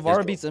us.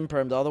 Shavara beats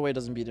Imperm. The other way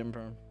doesn't beat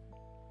Imperm.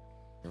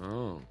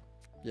 Oh.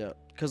 Yeah,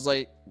 because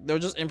like they'll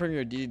just Imperm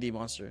your DDD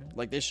monster.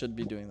 Like they should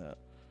be doing that.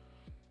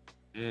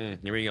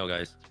 Here we go,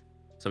 guys.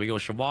 So we go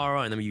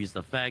Shavara, and then we use the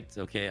effect.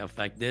 Okay,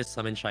 effect this.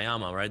 Summon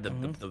Shayama, right? The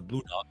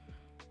blue dog.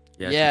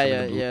 Yeah, so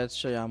summon the blue- it's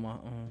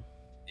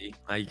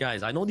Shayama.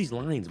 Guys, I know these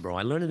lines, bro.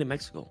 I learned it in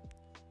Mexico.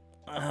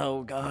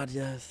 Oh God,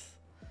 yes.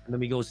 And then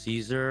we go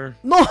Caesar.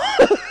 No,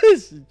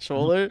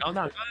 troller. I'm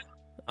not.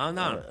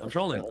 I'm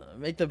trolling.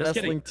 Make the Just best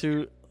kidding. Link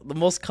 2, the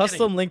most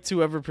custom Link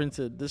 2 ever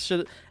printed. This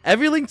should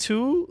every Link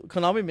 2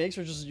 Konami makes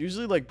are just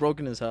usually like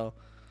broken as hell.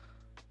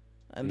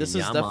 And this is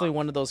Yama. definitely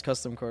one of those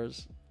custom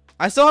cards.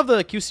 I still have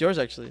the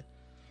QCRs actually.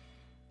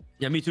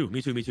 Yeah, me too. And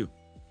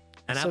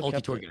I have Still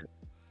kept it. Ulti-Torgan.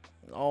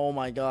 Oh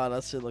my God,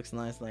 that shit looks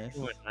nice. Nice.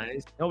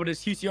 No, but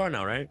it's QCR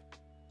now, right?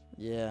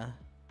 Yeah.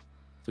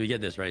 So we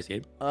get this, right,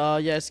 Escape?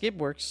 Yeah, escape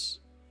works.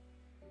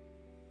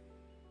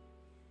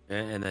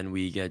 Okay, and then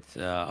we get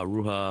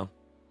Aruha.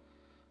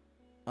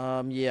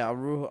 Yeah,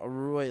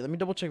 Aruha. Let me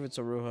double check if it's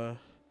Aruha.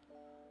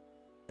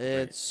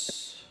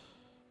 It's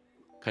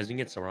Cause you can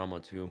get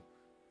Sarama too.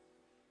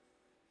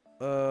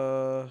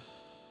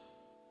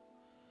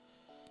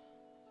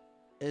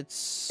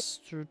 It's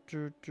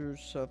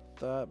set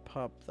that,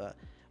 pop that.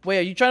 Wait,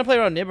 are you trying to play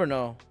around Nib or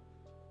no?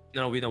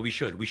 No, we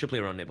should play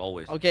around Nib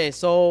always. Okay,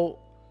 so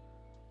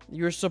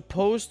you're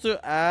supposed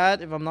to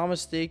add, if I'm not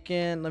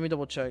mistaken, let me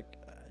double check.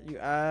 You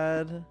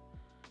add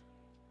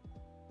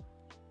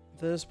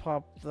this,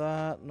 pop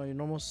that. No, your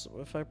normal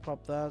effect,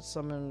 pop that.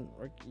 Summon.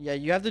 Yeah,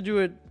 you have to do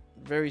it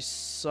very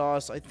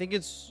sauce. I think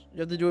it's you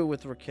have to do it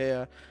with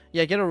Rakea.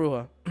 Yeah, get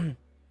Aruha. You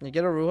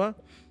get Aruha.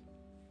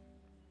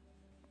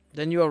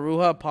 Then you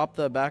Aruha, pop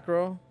the back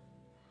row.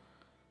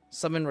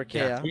 Summon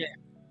Rakea.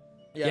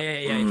 Yeah.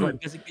 It's right.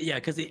 Because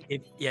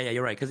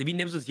you're right. Because if he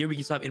nibs us here, we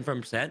can stop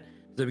infirm set,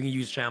 so we can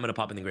use Shayama to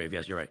pop in the grave.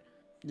 Yes, you're right.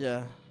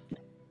 Yeah.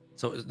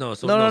 No.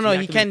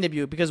 He can nib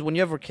you because when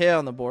you have Rakea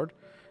on the board,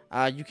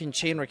 you can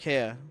chain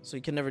Rakea, so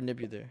he can never nib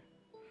you there.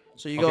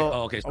 So you go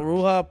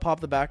Aruha, pop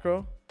the back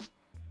row.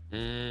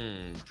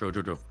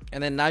 True.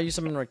 And then now you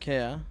summon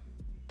Rakea.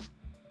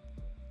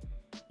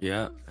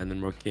 Yeah, and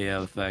then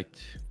Rakea effect.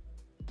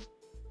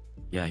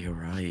 Yeah, you're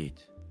right.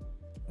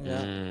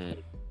 Yeah.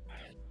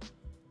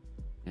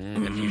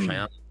 And you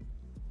Shayama.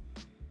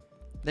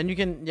 Then you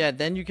can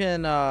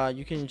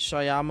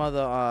Shayama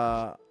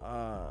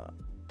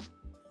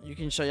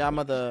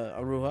the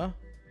Aruha.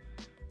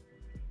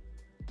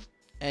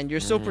 And you're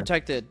still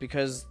protected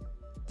because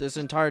this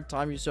entire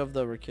time you still have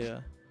the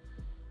Rakea.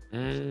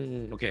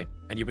 Okay.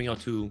 And you bring out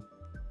 2.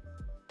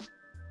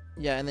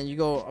 Yeah, and then you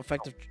go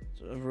effective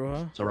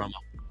Aruha. Sarama.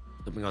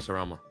 You bring out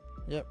Sarama.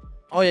 Yep.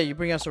 Oh yeah, you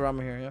bring out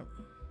Sarama here, yep.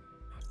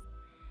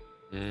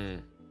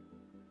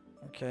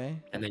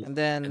 Okay. And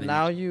then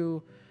now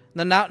you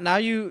link off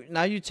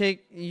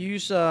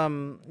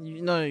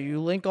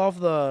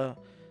the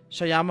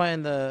Shayama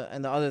and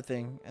the other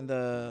thing and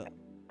the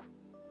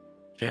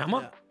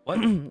Shayama? Yeah. What?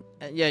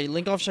 Yeah, you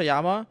link off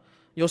Shayama.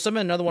 You'll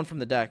summon another one from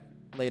the deck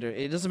later.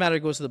 It doesn't matter.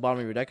 It goes to the bottom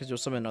of your deck because you'll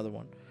summon another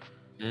one.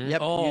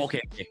 Yep. Oh,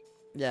 okay.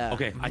 Yeah.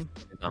 Okay. I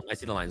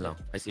see the lines now.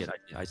 I see it.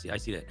 I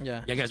see it.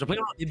 Yeah. Yeah, guys, we're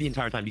playing around the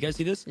entire time. You guys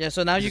see this? Yeah.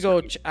 So now you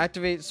go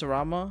activate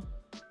Sarama.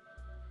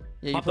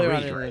 Yeah, you play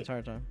around it the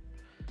entire time.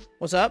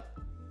 What's up?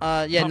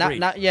 Yeah.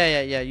 Not.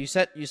 Yeah. You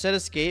set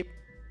escape.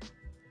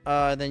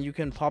 Then you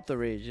can pop the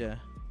rage. Yeah.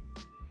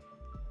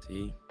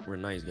 See, we're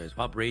nice guys.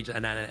 Pop rage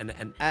and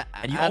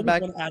you always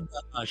want to add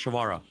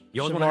Shavara.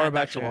 You always want to add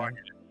back Shavara.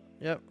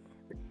 Yep.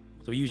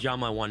 So we use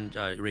Yama 1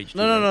 rage.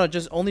 No.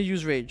 Just only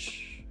use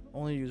rage.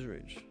 Only use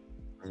rage.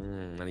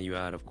 And then you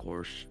add, of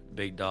course,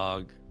 big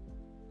dog.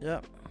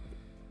 Yep.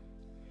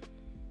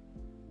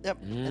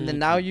 And then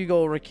now you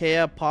go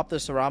Rakea, pop the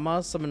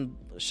Sarama, summon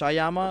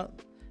Shayama,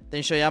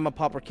 then Shayama,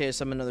 pop Rakea,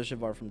 summon another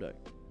Shivar from deck.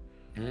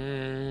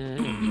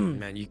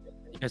 Man, you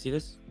guys see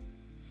this?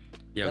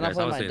 Yeah, guys,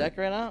 I playing my deck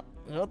right now.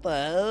 What the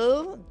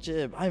hell,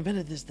 Jib? I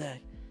invented this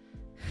deck.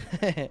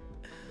 Can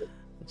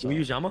we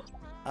use Yama?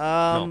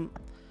 No.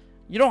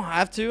 You don't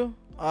have to.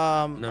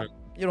 No.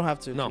 You don't have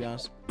to. No. To be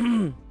honest.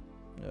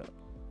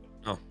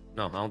 Yeah.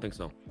 No, I don't think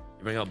so.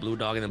 You bring out blue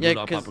dog and then blue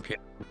dog pop Rakea.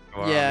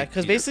 Yeah,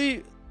 because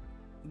basically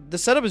the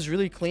setup is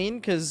really clean.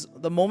 Because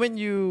the moment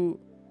you,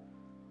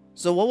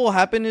 so what will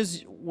happen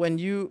is when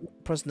you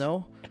press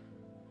no.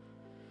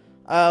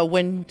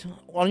 When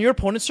on your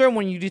opponent's turn,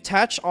 when you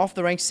detach off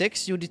the rank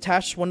 6, you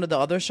detach one of the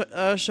other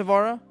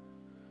Shavara,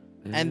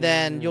 and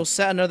then you'll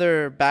set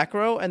another back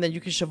row, and then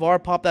you can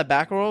Shavara pop that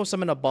back row,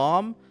 summon a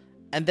bomb,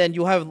 and then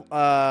you have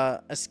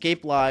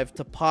escape live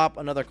to pop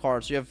another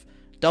card. So you have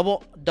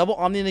double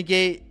Omni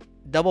negate,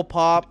 double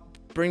pop,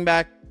 bring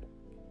back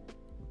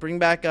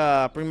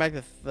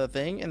the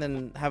thing, and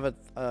then have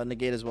a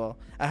negate as well.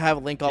 I have a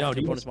link off the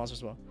opponent's monster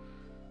as well.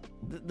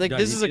 Like,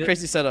 this is a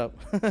crazy setup.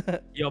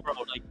 Yo, bro,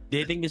 like,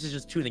 they think this is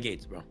just 2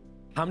 negates, bro.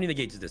 How many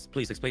negates is this?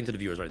 Please explain to the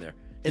viewers right there.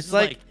 It's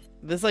like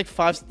there's like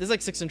 5. There's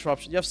like 6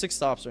 interruptions. You have 6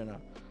 stops right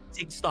now.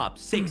 6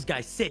 stops. 6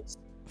 guys. 6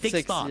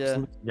 stops.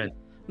 Yeah.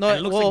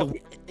 No, well,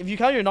 like if you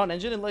count your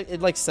non-engine,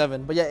 it's like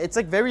 7. But yeah, it's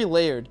like very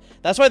layered.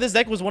 That's why this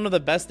deck was one of the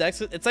best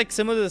decks. It's like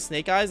similar to the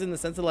Snake Eyes in the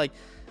sense that like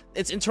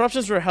its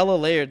interruptions were hella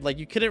layered. Like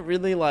you couldn't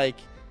really like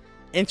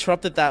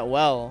interrupt it that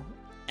well,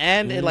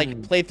 and it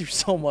like played through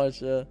so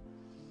much.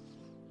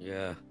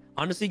 Yeah.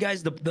 Honestly,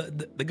 guys, the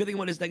good thing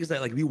about this deck is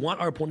that like we want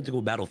our opponent to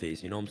go battle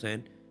phase. You know what I'm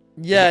saying?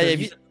 Yeah.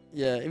 If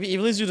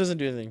Evilizoo doesn't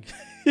do anything.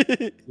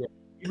 Yeah.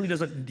 Evilizoo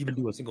doesn't even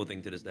do a single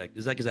thing to this deck.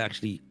 This deck is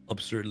actually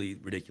absurdly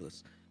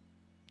ridiculous.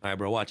 All right,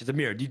 bro. Watch. It's a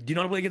mirror. Do you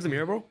know how to play against a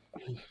mirror, bro?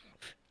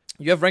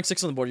 You have rank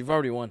 6 on the board. You've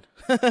already won.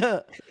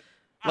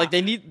 Like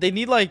they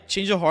need like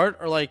change of heart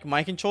or like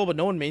mind control, but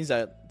no one mains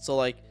that. So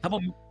like, how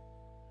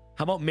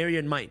about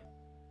Marion Might?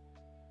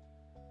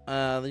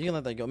 You can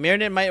let that go.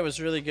 Marinate Might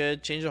was really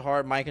good. Change of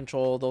heart, mind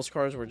control. Those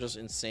cards were just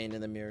insane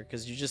in the mirror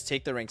because you just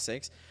take the rank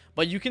 6,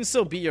 but you can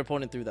still beat your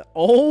opponent through that.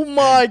 Oh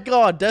my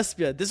god,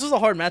 Despia. This was a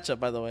hard matchup,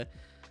 by the way.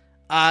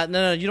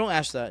 No, you don't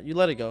ash that. You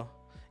let it go.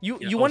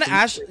 You want to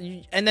ash,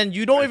 and then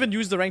you don't even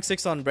use the rank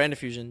 6 on Brand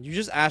Diffusion. You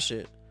just ash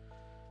it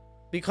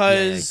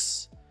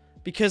because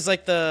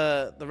like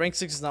the rank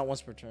 6 is not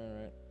once per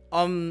turn,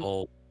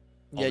 right?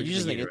 Yeah, you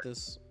just negate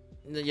this.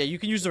 Yeah, you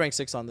can use the rank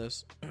 6 on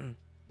this.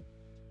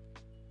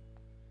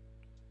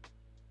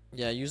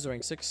 Yeah, use the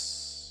rank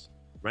 6.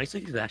 Rank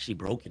 6 is actually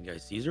broken,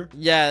 guys. Caesar?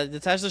 Yeah,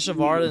 detach the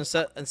Shavar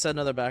and set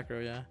another back row,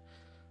 yeah.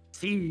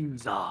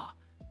 Caesar.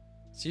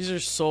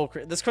 Caesar's so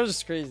crazy. This card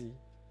is crazy.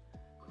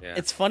 Yeah.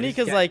 It's funny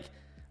because like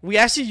we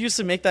actually used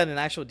to make that in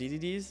actual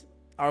DDDs.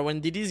 Or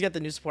when DDDs get the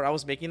new support, I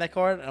was making that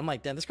card, and I'm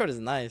like, damn, this card is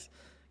nice.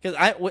 Because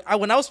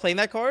when I was playing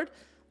that card,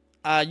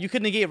 you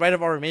could negate right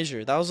of our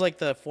major. That was like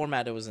the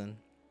format it was in.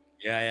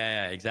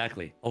 Yeah,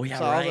 exactly. Oh yeah,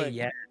 So right. like,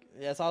 yeah.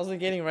 Yeah, so I was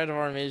negating right of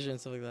our major and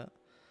stuff like that.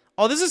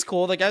 Oh, this is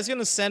cool. The guy's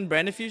gonna send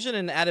Branded Fusion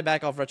and add it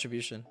back off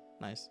Retribution.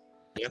 Nice.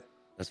 Yep,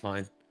 that's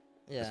fine.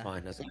 Yeah. That's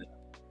fine. That's fine.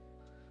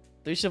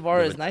 3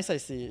 Shavara is nice, I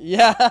see.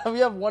 Yeah, we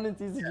have 1 in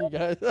TCG,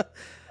 guys.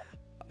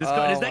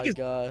 This deck is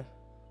God.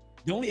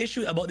 the only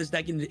issue about this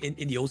deck in the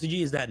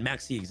OCG is that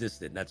Max C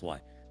existed. That's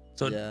why.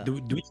 So Yeah. do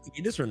we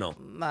need this or no?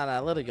 Nah,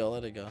 let it go,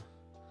 let it go.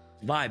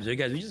 Vibes, you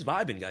guys. We just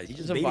vibing, guys. You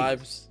These just are baby.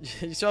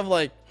 vibes. You still have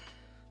like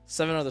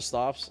 7 other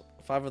stops,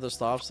 5 other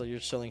stops, so you're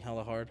chilling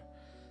hella hard.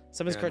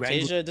 7's Yeah,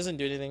 Cartasia, it doesn't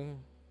do anything.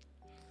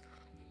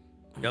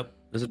 Yep.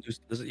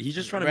 He's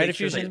just trying to Branded make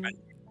sure Fusion. that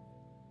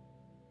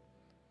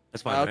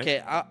that's fine. Okay,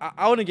 Right?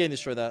 I wouldn't game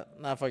destroy that.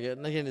 Nah, fuck it.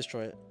 Not game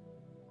destroy it.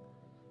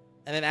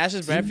 And then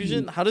Ash's Brand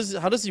Fusion. How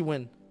does he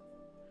win?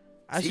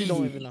 I actually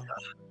don't even know.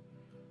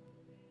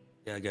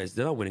 Yeah, guys,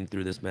 they're not winning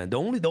through this, man. The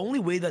only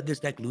way that this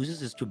deck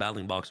loses is to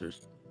battling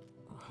boxers.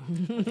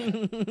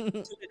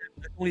 That's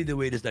only the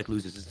way this deck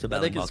loses is to I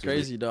battling think it's boxers.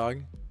 crazy,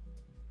 dog.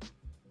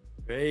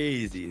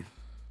 Crazy.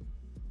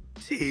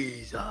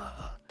 Caesar.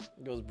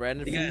 Goes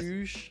Brandon Yes.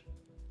 Fuge.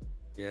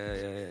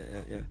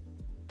 Yeah.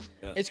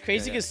 It's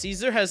crazy because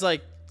Caesar has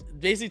like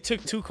basically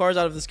took 2 cards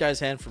out of this guy's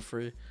hand for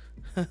free.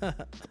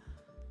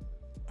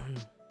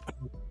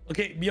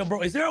 Okay, yo,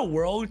 bro, is there a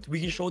world we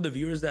can show the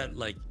viewers that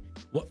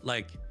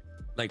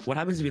what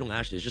happens if you don't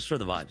ash this? Just for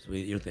the vibes. What do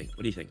you think?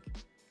 What do you think?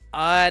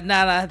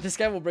 Nah. This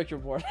guy will break your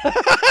board. For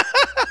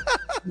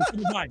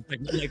the vibes. Like,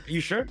 you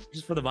sure?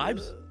 Just for the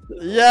vibes?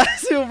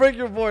 Yes, he will break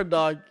your board,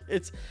 dog.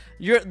 It's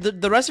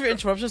the rest of your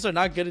interruptions are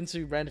not good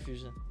into Brand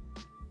Fusion.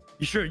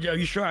 You sure? Yeah,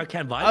 you sure I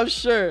can't vibe? I'm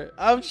sure.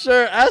 Ask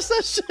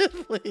that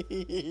shit,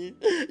 please.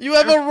 You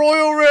have a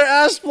royal rare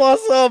Ash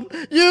Blossom.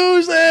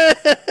 Use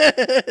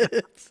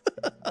it.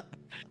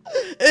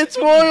 It's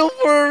royal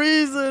for a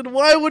reason.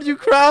 Why would you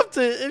craft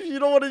it if you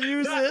don't want to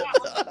use it?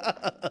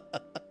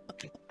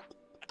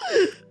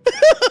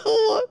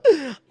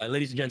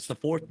 Ladies and gents, the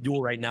 4th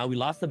duel right now. We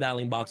lost the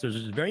battling boxers,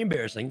 which is very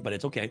embarrassing, but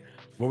it's okay.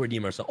 We'll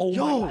redeem ourselves. Oh,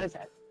 Yo, my God,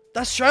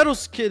 that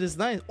Stratos kid is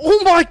nice.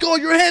 Oh my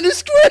God, your hand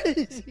is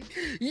crazy.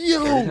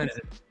 Yo.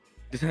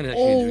 This hand is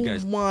actually,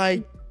 guys. Oh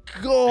my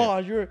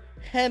God, your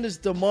hand is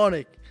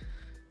demonic.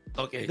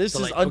 Okay. This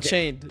so is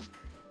Unchained. Okay.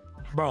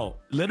 Bro,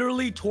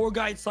 literally tour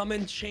guide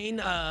summon chain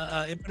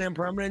infinite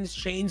impermanence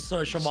chains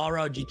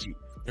Shavara GT. You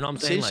know what I'm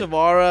saying? Chain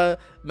Shavara,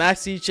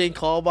 Maxi, Chain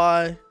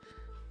Callby.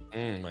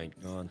 Oh my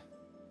God.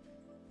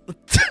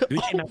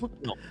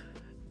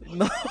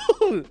 No,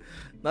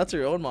 that's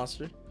your own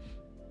monster.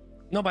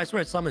 No, but I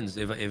swear it summons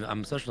if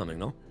I'm special summoning,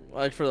 no?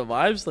 Like for the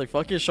vibes, like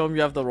fuck it, show him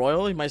you have the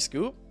royal, he might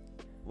scoop.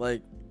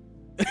 Like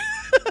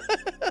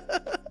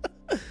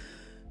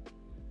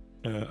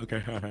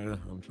okay,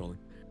 I'm trolling.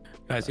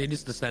 Guys, see, this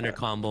is the standard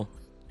combo.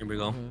 Here we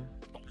go.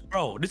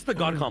 Bro, this is the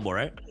god combo,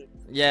 right?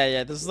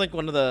 Yeah, this is like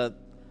one of the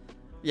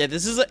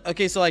this is like,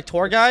 okay, so like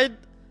tour guide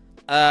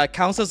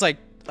counts as like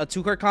a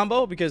 2-card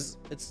combo because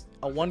it's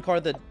a 1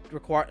 card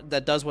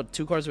that does what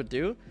 2 cards would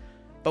do.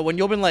 But when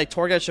you open like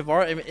tour guide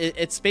Shavara,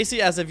 it's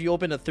basically as if you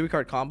open a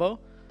 3-card combo.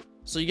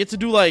 So you get to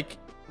do like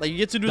you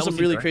get to do some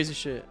really crazy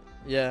shit.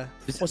 Yeah.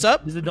 What's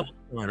up? This is a double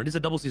line. This is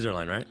a double Caesar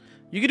line, right?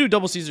 You can do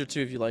double Caesar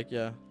too if you like,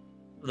 yeah.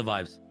 For the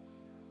vibes.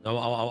 I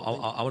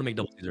want to make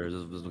double Caesar.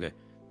 This is okay.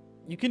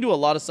 You can do a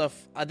lot of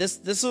stuff. This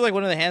is like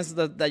one of the hands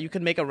that you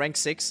can make a rank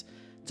 6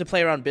 to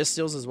play around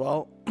Bistials as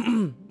well.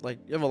 Like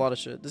you have a lot of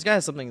shit. This guy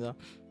has something though.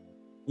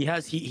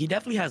 He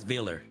definitely has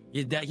Veiler.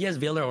 He has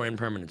Veiler or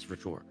Impermanence for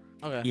sure.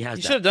 Okay. He has.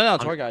 You should have done it on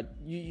tour guide.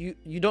 You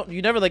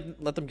never like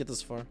let them get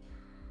this far.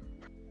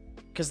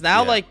 Cause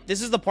now like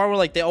this is the part where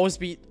like they always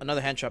beat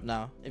another hand trap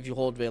now if you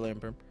hold Veiler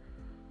Imperm.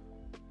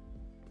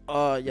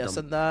 Yeah,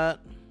 send that.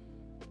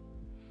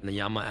 And the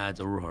Yama adds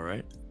Aruha,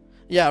 right?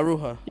 Yeah,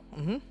 Aruha.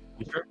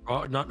 Sure?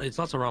 Oh, it's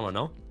not Sarama,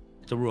 no?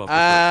 It's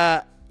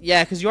Aruha.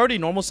 Yeah, because you already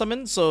normal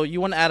summon, so you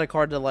want to add a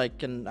card that like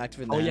can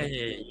activate. Oh yeah.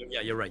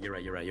 You're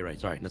right.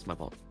 Sorry, that's my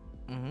fault.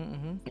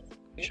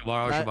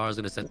 Shavara's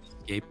gonna send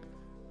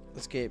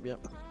Escape,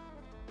 yep.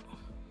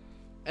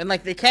 And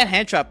like they can't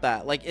hand trap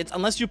that. Like it's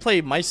unless you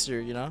play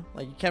Meister, you know,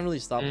 like you can't really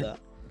stop that.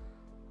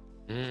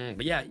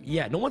 But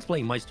yeah, no one's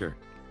playing Meister.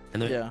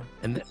 And then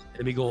and then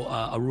we go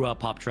Aruha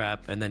pop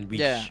trap, and then we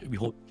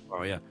hold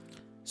Shavara, yeah.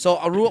 So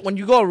Aruha, when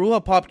you go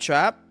Aruha pop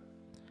trap,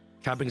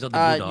 trapping's on the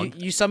blue dog.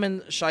 You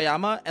summon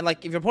Shayama, and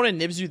like if your opponent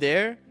nibs you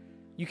there,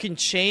 you can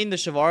chain the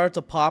Shavara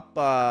to pop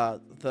the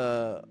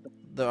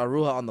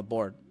Aruha on the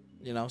board.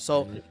 You know,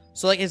 so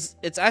like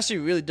it's actually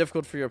really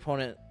difficult for your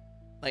opponent.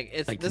 Like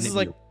it's like this is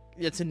like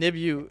to nib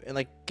you and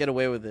like get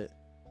away with it.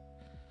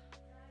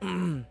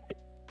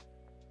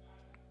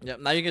 Yep.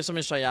 Now you can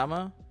summon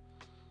Shayama.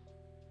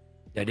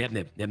 Yeah, they have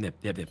nib.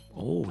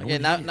 Oh. Okay.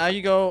 Now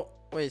you go.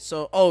 Wait.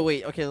 So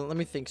okay. Let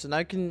me think. So now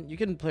you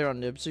can play around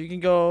nib. So you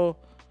can go.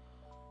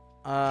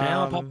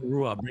 Shayama Pop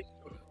Rua,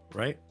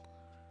 right?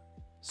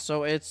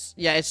 So it's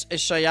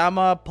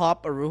Shayama,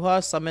 Pop,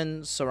 Aruha,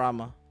 summon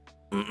Sarama.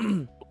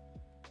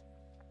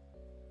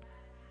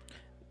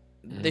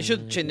 They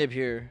should chain nib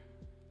here.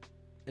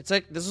 It's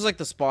like this was like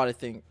the spot, I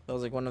think. That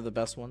was like one of the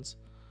best ones.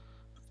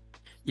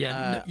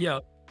 Yeah, yeah.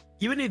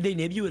 Even if they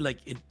nib you,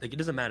 it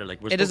doesn't matter. Like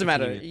it doesn't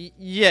matter.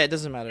 Yeah, it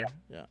doesn't matter.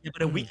 Yeah. Yeah,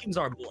 but it weakens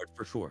our board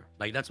for sure.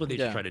 Like that's what they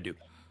should try to do.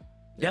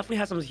 Definitely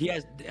has some. He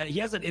has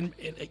an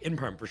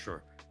imperm for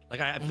sure.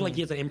 Like I feel like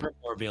he has an imperm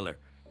or Veiler,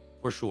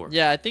 for sure.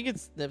 Yeah, I think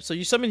it's so.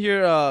 You summon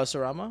here,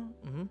 Sarama.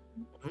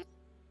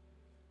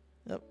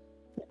 Yep.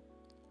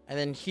 And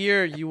then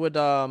here you would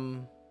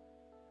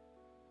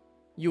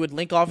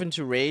link off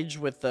into Rage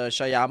with the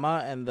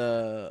Shayama and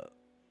the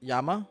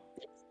Yama.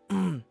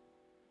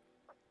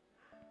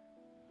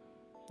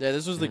 Yeah,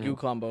 this was the goo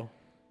combo.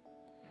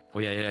 Oh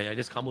yeah.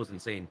 This combo is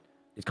insane.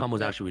 This combo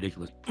is actually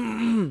ridiculous.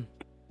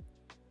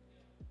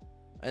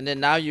 And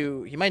then now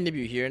he might nib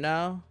you here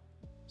now.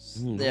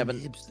 Yeah, but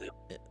it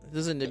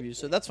doesn't nib you,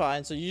 so that's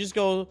fine. So you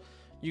go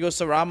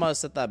Sarama,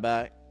 set that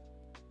back,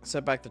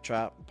 set back the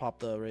trap, pop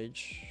the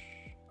Rage.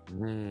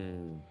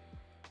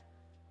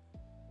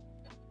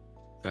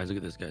 Guys, look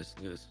at this, guys.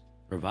 Look at this.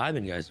 We're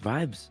vibing, guys.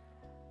 Vibes.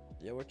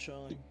 Yeah, we're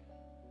chilling.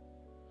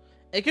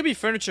 It could be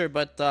furniture,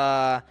 but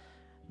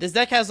this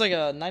deck has like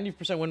a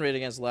 90% win rate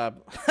against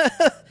Lab.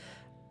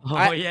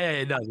 Yeah,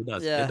 it does.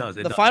 Yeah. It does.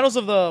 The finals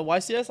of the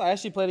YCS, I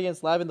actually played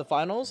against Lab in the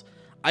finals.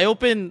 I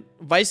opened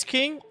Vice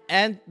King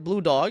and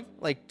Blue Dog,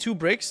 like 2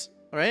 bricks,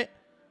 right?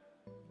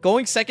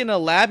 Going second to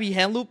Lab, he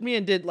hand looped me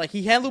and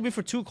he hand looped me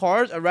for 2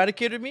 cards,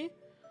 eradicated me,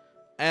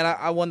 and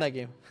I won that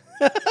game.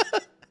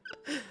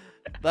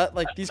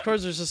 These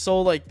cards are just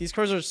so these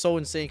cards are so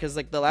insane because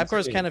the Lab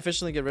cards can't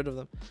efficiently get rid of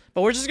them.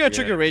 But we're just gonna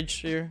trigger Rage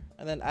here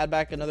and then add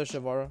back another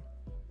Shavara.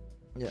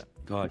 Yeah.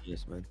 God,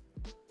 yes, man.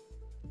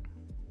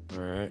 All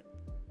right.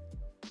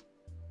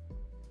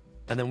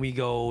 And then we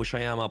go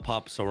Shayama,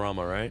 Pop,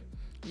 Sarama, right?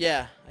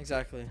 Yeah,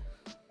 exactly.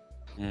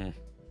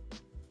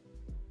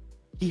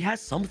 He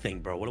has something,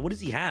 bro. What does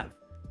he have?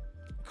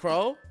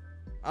 Crow?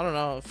 I don't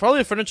know.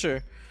 Probably a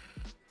furniture.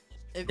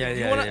 If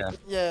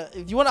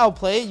you want to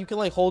outplay, you can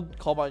hold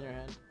call by in your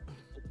hand.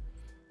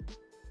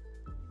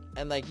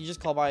 And you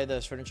just call by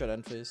this furniture at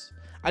end phase.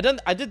 I've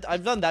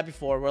done that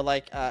before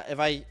where if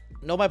I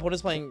know my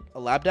opponent's playing a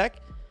Lab deck,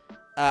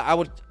 I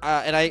would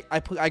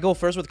I go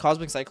first with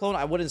Cosmic Cyclone.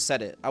 I wouldn't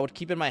set it. I would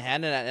keep it in my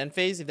hand, and at end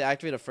phase, if they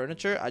activate a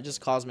furniture, I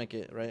just Cosmic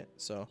it, right?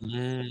 So.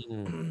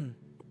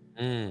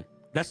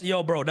 That's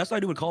bro. That's what I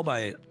do with call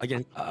by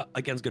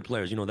against good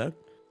players. You know that?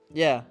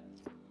 Yeah.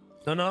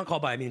 No, not call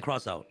by. I mean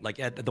cross out. Like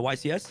at the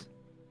YCS.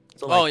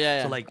 So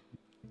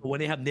So when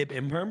they have nib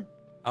imperm,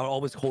 I would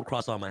always hold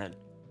cross out in my hand.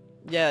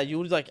 Yeah, you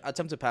would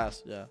attempt to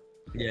pass. Yeah.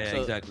 Yeah,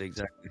 exactly.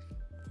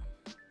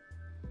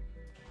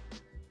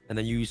 And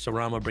then you use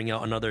Sarama, bring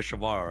out another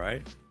Shavara,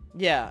 right?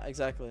 Yeah,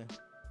 exactly.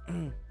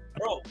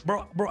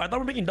 Bro, I thought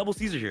we're making double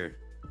Caesar here.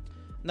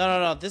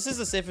 No. This is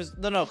the safest.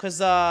 No, because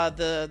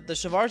the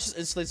Shavara just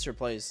insulates your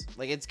plays.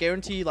 It's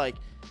guaranteed.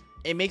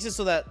 It makes it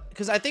so that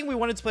because I think we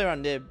wanted to play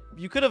around nib.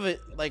 You could have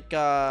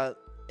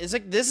it's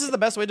this is the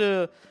best way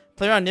to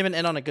play around nib and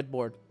end on a good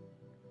board.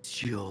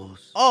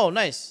 Cheers. Oh,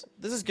 nice.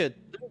 This is good.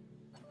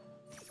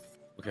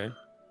 Okay.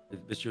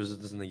 This shows it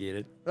doesn't negate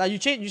it. You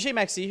chain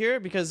Maxi here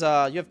because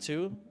you have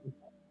 2.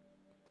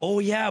 Oh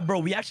yeah, bro.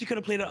 We actually could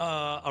have played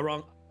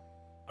around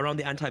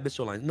the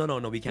anti-bistro line. No,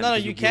 we can't. No,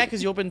 you can't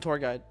because you open Tour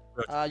Guide.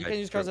 You can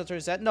use cards that turn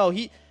set. No,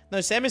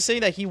 Sam is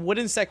saying that he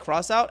wouldn't set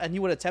cross out and he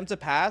would attempt to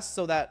pass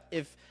so that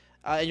if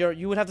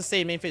you would have to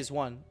stay in main phase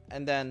 1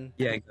 and then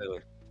exactly.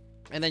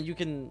 And then you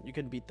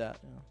can beat that.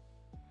 Yeah.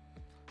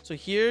 So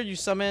here you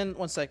summon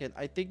 1 second.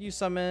 I think you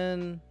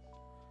summon.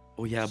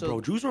 Oh yeah, bro.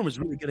 Drew's Worm is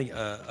really getting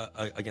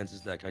against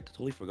this deck. I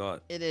totally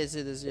forgot. It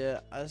is.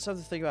 Yeah. I just have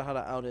to think about how to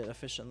out it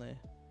efficiently.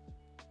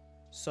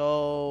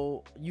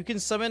 So you can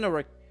summon a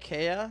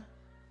Rakea.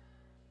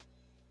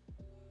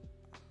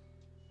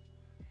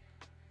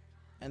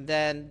 And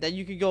then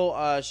you could go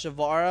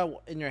Shavara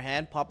in your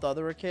hand, pop the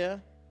other Rakea.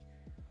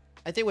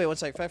 I think, wait, 1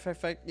 sec.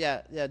 Fact.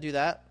 Yeah, do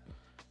that.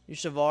 You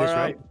Shavara. This,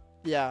 right?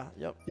 Yeah,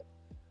 yep.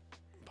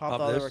 Pop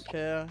the other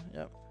Rakea.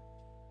 Yep.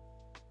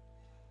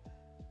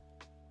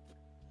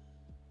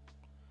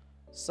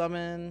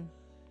 Summon.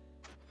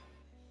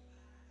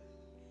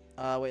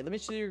 Wait, let me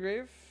show you your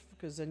grave,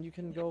 because then you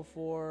can go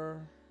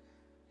for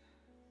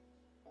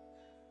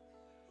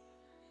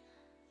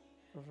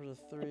the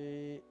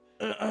 3.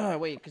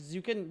 Wait, because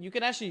you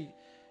can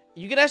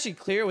actually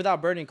clear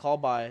without burning call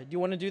by. Do you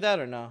want to do that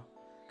or no?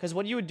 Because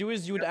what you would do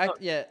is you would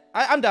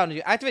I'm down to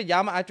do. Activate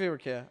Yama,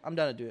 activate Rakea. I'm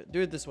down to do it.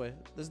 Do it this way.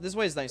 This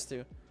way is nice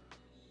too.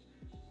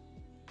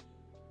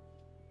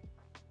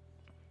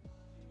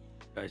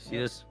 Guys, see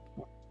this?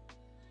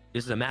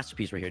 This is a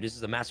masterpiece right here. This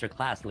is a master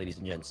class, ladies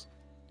and gents.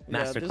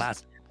 Master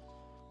class.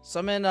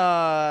 Summon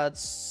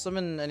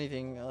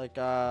anything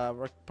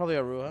probably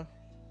a Rua.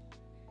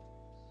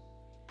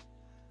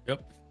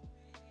 Yep.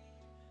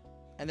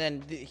 And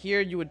then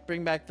here you would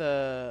bring back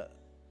the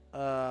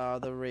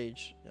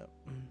Rage. Yep.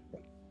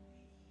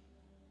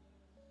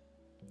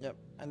 Yep.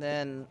 And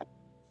then,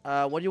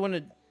 what do you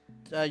want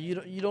to?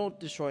 You don't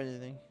destroy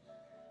anything.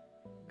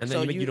 And then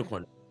So you make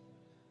unicorn.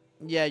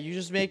 Yeah, you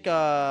just make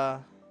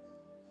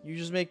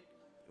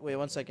Wait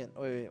 1 second.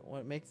 Wait.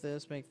 What? Make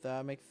this. Make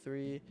that. Make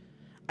 3.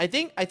 I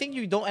think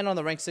you don't end on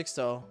the rank 6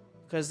 though,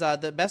 because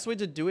the best way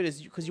to do it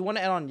is because you want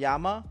to end on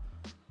Yama.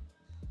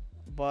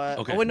 But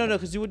Okay. oh wait, no,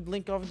 because you would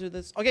link off into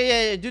this.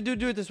 Okay, yeah.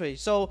 Do it this way.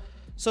 So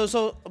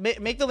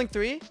make the link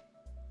 3.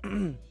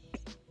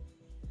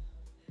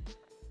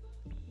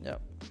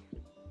 Yep.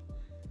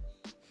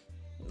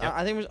 Yep.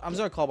 I think I'm just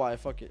gonna call by.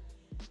 Fuck it.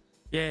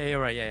 Yeah,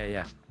 you're right.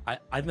 Yeah. I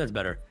think that's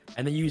better.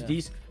 And then you use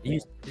these,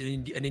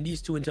 and then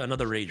these two into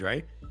another rage,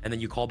 right? And then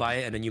you call by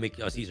it, and then you make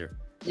Caesar.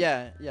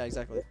 Yeah,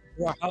 exactly.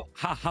 Well,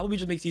 how about we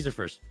just make Caesar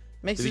first?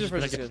 Make Do we Caesar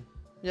just first is like good.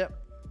 Yep.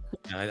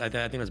 Yeah, I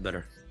think that's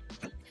better.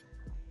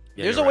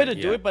 Yeah, There's a you're way right,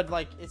 to do it, but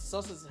like it's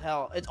sus as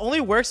hell. It only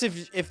works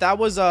if that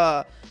was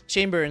a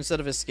chamber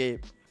instead of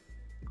escape.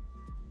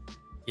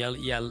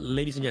 Yeah,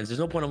 ladies and gents, there's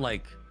no point of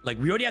like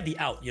we already have the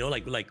out, you know,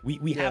 like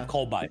we have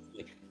call by.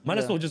 Like, might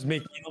as well just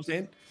make, you know what I'm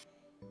saying?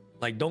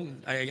 Like,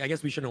 don't. I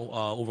guess we shouldn't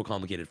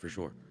overcomplicate it for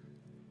sure.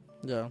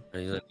 Yeah.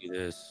 And let's do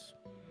this.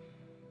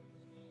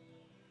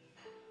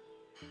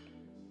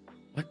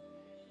 What?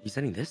 He's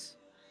sending this?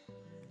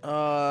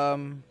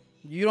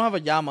 You don't have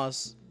a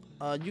Yamas.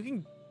 You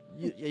can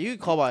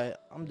call by it.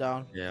 I'm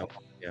down. Yeah.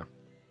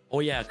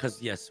 Oh yeah,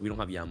 cause yes, we don't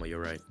have Yama.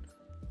 You're right.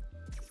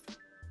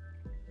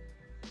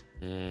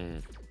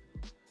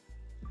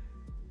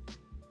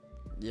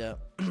 Yeah.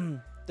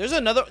 There's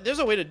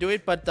a way to do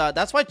it, but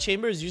that's why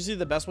chamber is usually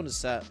the best one to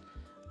set.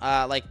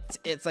 Like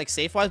it's like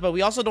safe wise, but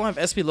we also don't have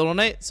SP Little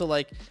Knight, so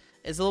like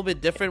it's a little bit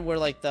different where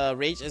like the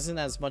rage isn't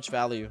as much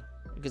value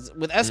because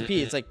with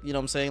SP it's like, you know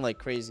what I'm saying, like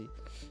crazy.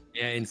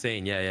 Yeah,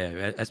 insane.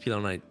 Yeah. SP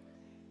Little Knight.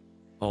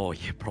 Oh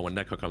yeah, bro. When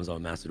that card comes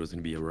out, Master, it's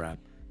gonna be a wrap.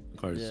 The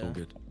card is so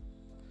good.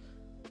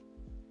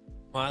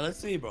 All right, let's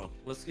see, bro.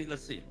 Let's see.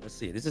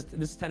 This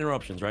is 10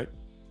 eruptions, right?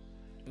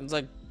 It's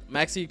like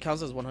Maxi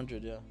counts as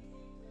 100.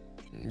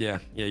 Yeah,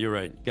 you're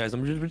right, guys.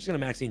 We're just gonna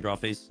Maxine draw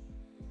face,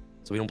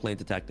 so we don't play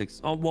into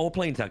tactics. Oh well, we're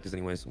playing tactics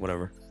anyways.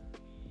 Whatever.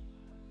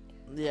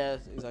 Yeah,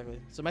 exactly.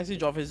 So Maxi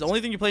draw face. The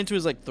only thing you play into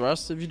is like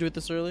thrust if you do it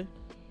this early.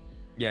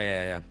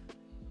 Yeah.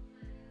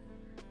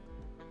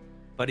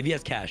 But if he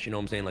has cash, you know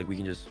what I'm saying? Like we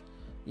can just.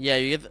 Yeah,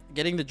 you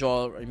getting the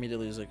draw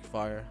immediately is like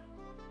fire.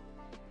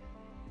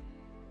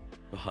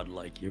 God,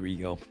 like here we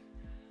go.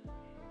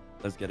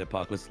 Let's get it,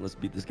 Pac. Let's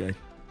beat this guy.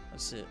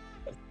 That's it.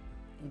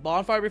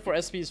 Bonfire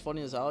before SP is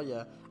funny as hell.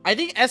 Yeah, I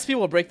think SP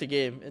will break the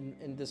game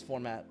in this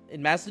format.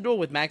 In Master Duel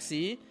with Max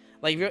E,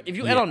 like if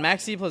you end on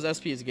Max E plus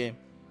SP, is a game.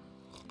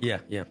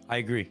 Yeah, I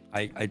agree.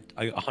 I 100%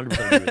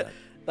 agree with that.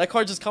 That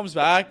card just comes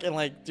back and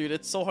like, dude,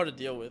 it's so hard to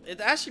deal with. It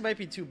actually might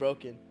be too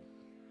broken.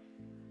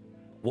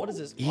 What is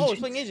this? Agents? Oh,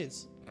 it's playing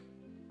agents.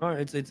 All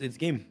right, it's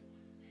game.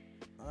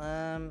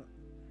 Yeah,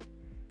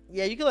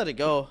 you can let it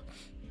go.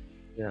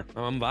 Yeah,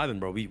 I'm vibing,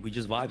 bro. We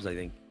just vibes, I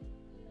think.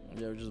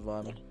 Yeah, we're just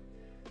vibing.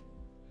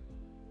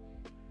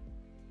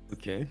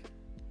 Okay.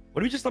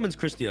 What if we just summons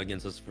Christia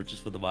against us for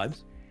the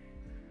vibes?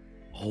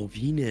 Oh,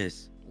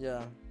 Venus.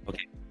 Yeah.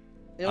 Okay.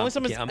 It only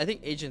summons, okay, I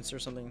think, agents or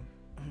something.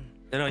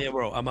 No, yeah,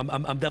 bro. I'm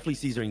definitely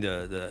Caesaring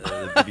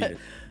the Venus.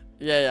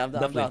 Yeah, I'm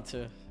down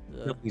too.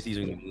 Yeah. Definitely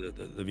Caesaring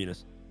the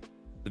Venus.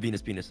 The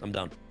Venus penis. I'm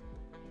down.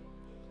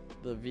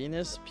 The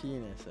Venus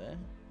penis, eh?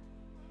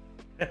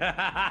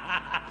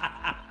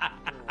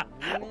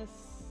 Venus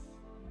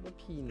the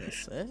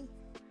penis, eh?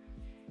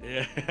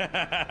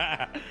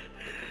 Yeah.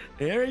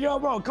 Here we go,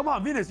 bro. Come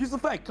on, Venus. Use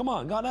effect. Come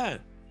on. Got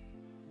that.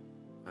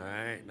 All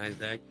right. Nice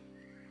deck.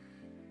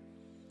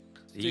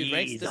 Dude,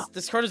 Ranks,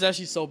 this card is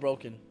actually so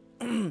broken.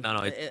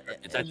 No,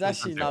 it's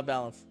actually not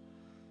balanced.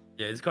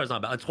 Yeah, this card's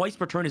not balanced. Twice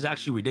per turn is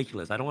actually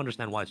ridiculous. I don't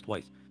understand why it's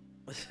twice.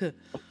 It's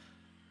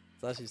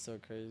actually so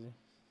crazy.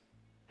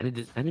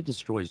 And it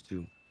destroys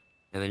too.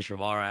 And then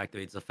Shavara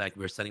activates effect.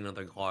 We're setting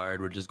another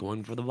card. We're just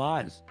going for the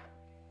vibes.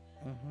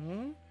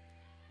 You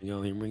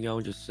know, here we go.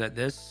 Just set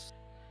this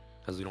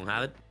because we don't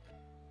have it.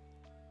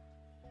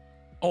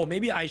 Oh,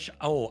 maybe I should.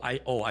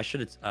 I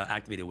should have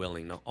activated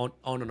Willing. No.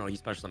 Oh no. He's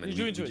special summon.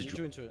 You drew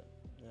into it.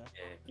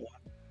 Yeah.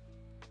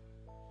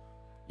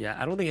 Yeah,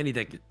 I don't think any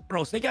deck.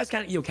 Bro, Snake Eyes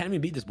can't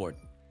even beat this board.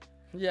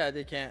 Yeah,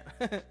 they can't.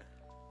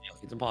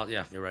 It's impossible.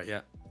 Yeah, you're right.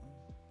 Yeah.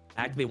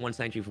 Activate one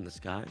Sanctuary from the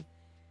sky.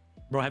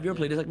 Bro, have you ever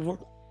played this deck before?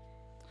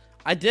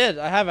 I did.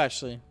 I have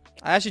actually.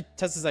 I actually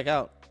tested this deck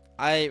out.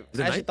 I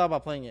actually thought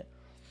about playing it.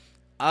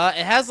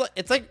 It has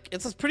like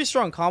it's a pretty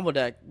strong combo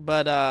deck,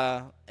 but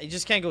it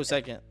just can't go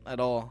second at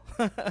all.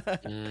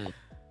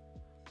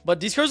 But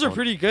these cards are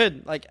pretty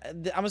good. Like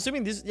I'm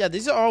assuming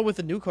these are all with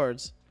the new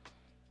cards.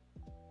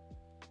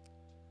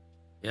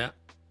 Yeah.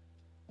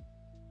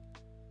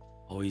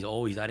 Oh,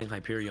 he's adding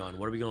Hyperion.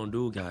 What are we gonna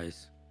do,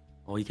 guys?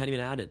 Oh, he can't even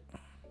add it.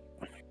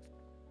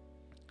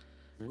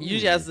 He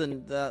usually has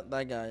that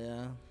guy,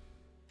 yeah.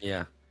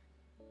 Yeah.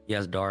 He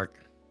has Dark.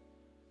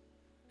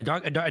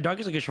 Dark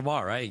is like a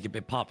Shavar, right?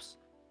 It pops.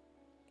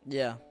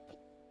 Yeah.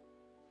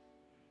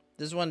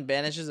 This one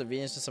banishes a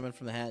Venus to summon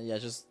from the hand. Yeah,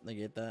 just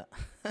negate that.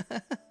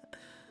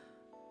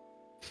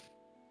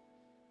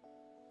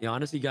 Yeah,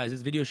 honestly, guys,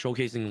 this video is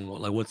showcasing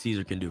like what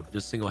Caesar can do,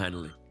 just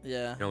single-handedly.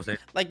 Yeah. You know what I'm saying?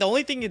 Like the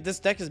only thing this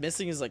deck is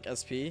missing is like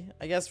SP,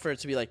 I guess, for it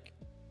to be like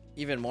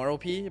even more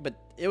OP. But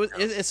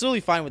it's really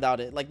fine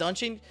without it. Like the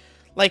Unchained,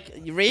 like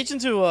Rage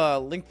into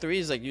Link 3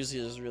 is like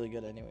usually just really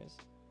good anyways.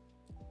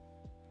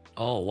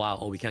 Oh wow!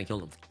 Oh, we can't kill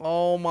him.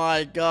 Oh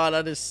my god,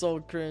 that is so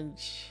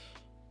cringe.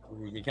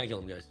 You can't kill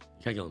him, guys.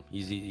 You can't kill him.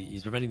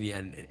 He's preventing the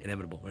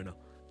inevitable right now.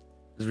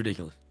 This is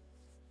ridiculous.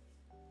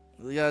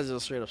 The guys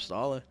just straight up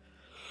stalling.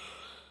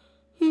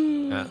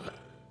 Yeah.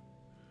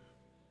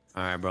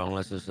 All right, bro.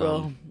 Let's just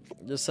Bro,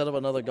 just set up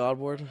another god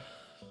board.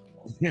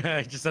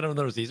 Yeah, just set up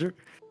another Caesar.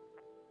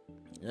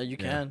 Yeah, you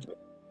can.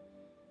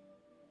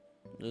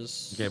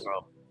 Just Okay,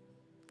 bro.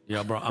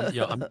 Yeah, bro. I'm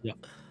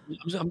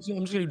just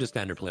gonna do the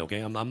standard play,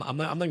 okay? I'm not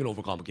gonna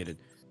overcomplicate it.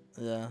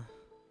 Yeah.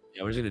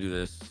 Yeah, we're just gonna do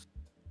this.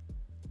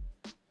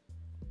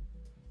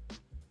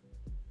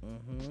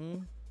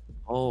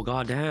 Oh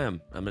god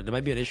damn! I mean, there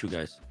might be an issue,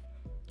 guys.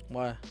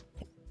 Why?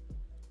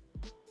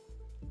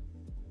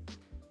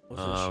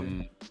 What's the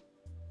issue?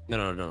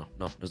 No.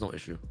 There's no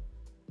issue.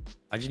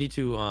 I just need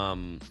to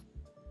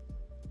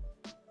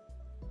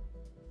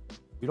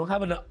We don't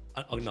have enough.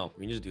 Oh no,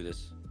 we can just do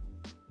this.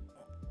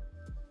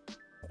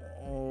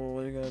 Oh,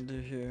 what are you gonna do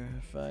here?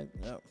 Fact.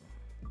 Yep.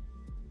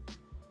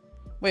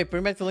 Wait,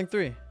 bring back the Link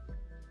 3.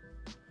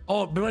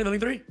 Oh, bring back the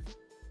Link 3?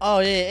 Oh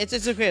yeah,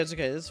 it's okay. It's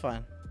okay. It's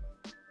fine.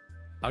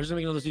 I was just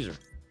gonna make another Caesar.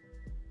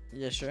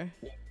 Yeah, sure.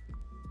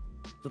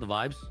 For the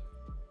vibes.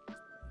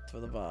 For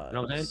the vibes. You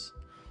know what I'm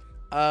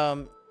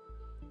saying?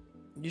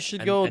 You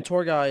should go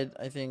tour guide,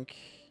 I think,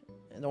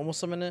 and almost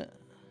summon it.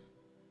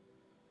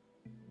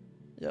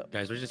 Yep.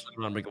 Guys, we're just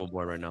on unbreakable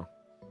board right now.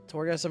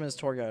 Tour guide summons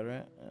tour guide,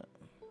 right? Yeah.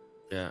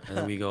 Yeah, and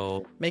then we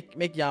go.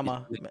 Make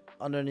Yama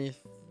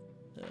underneath.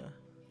 Yeah.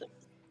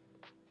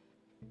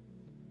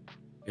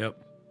 Yep.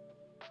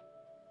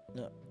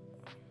 Yep.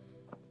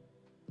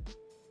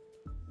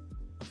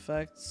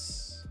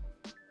 Effects.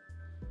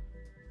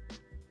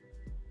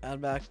 Add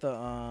back the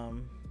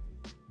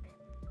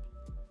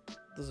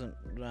doesn't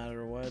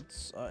matter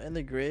what's in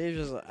the grave.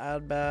 Just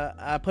add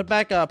back. Put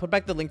back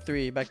the Link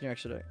 3 back in your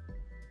extra deck.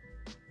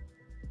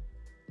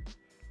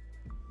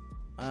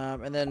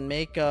 And then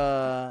make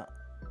wait.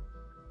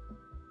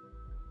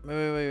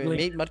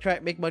 Make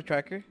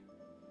Mudcracker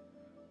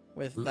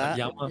with that.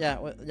 Yama? Yeah,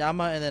 with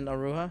Yama and then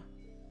Aruha.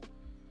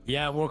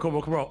 Yeah,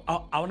 bro.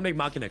 I want to make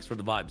Machinex for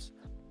the vibes.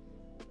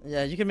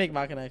 Yeah, you can make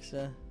Machinex.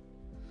 Yeah.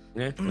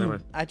 Yeah.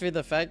 Activate the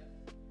effect.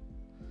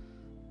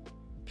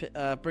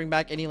 Bring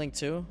back any Link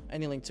 2.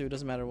 Any Link 2,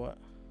 doesn't matter what.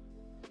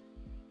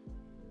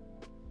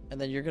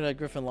 And then you're gonna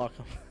Griffin lock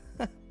him.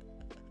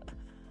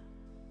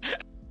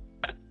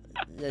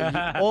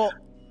 Yeah.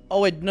 Oh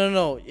wait,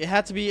 no. It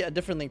had to be a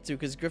different Link 2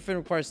 because Griffin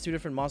requires 2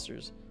 different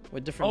monsters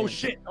with different. Oh names.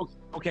 shit.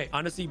 Okay.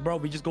 Honestly, bro,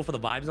 we just go for the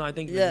vibes now. I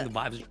think. Yeah. The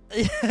vibes.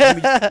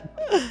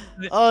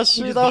 Oh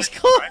shoot, that was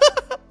cool.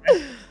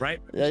 Right?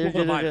 Yeah, you're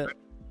good. Right?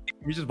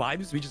 We just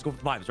vibes. We just go for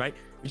the vibes, right?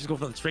 We just go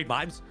for the straight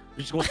vibes.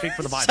 We just go straight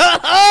for the vibes.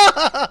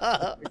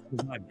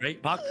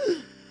 Right, Puck?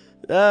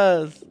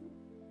 Yes.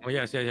 Oh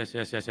yes.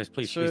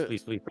 Please, Sure.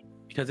 please.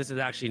 Because this is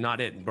actually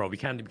not it, bro. We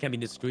can't be in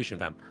this situation,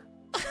 fam.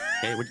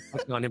 Okay, we're just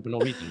fucking on him for no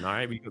reason. All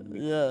right.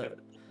 Yeah.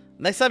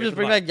 Next time, just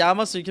bring back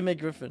Yama so you can make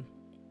Griffin.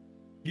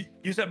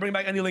 You said bring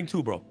back any Link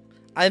 2, bro.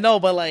 I know,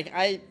 but like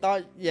I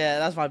thought, yeah,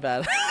 that's my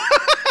bad.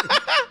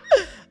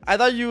 I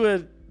thought you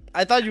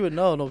would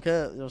know. No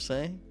care. You know what I'm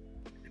saying?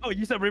 Oh,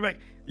 you said bring back.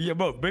 Yeah,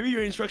 bro. Maybe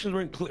your instructions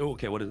weren't clear.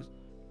 Okay, what is this?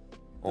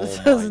 This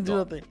doesn't do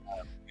nothing.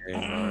 Okay,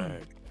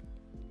 alright.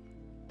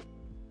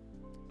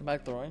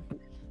 Back throwing.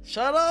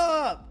 Shut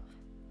up.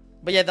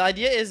 But yeah, the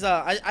idea is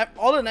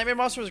all the nightmare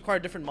monsters require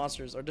different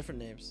monsters or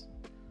different names.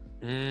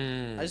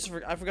 I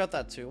forgot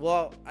that too.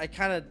 Well, I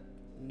kind of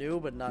knew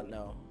but not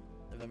know,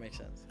 if that makes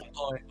sense.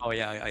 Oh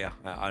yeah.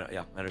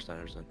 I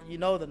understand. You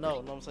know the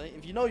know what I'm saying?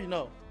 If you know, you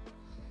know.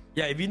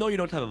 Yeah, if you know, you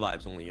don't have the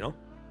vibes only, you know?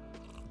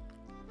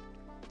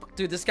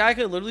 Dude, this guy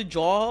could literally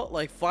draw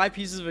like 5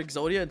 pieces of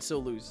Exodia and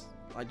still lose.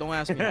 Like, don't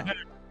ask me how.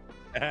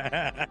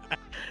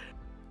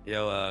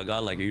 Yo,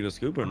 God, like, are you the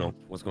scoop or no?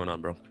 What's going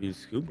on, bro? You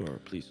scoop or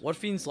please? What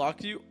fiends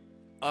locked you?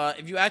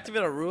 If you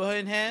activate a Ruha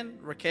in hand,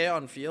 Rakea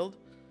on field,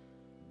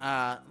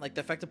 like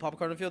the effective pop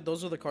card on field,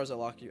 those are the cards that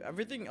lock you.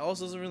 Everything else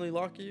doesn't really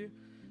lock you.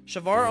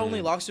 Shavar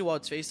only locks you while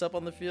it's face up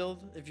on the field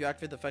if you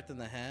activate the effect in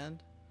the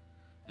hand.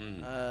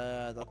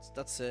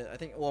 That's it. I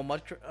think. Well,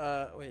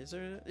 wait, is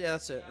there? Yeah,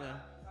 that's it. Yeah.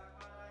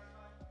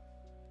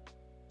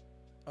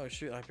 Oh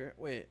shoot, Hyper.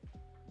 Wait.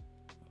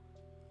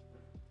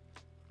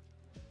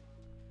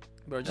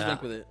 Bro, just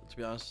link with it, to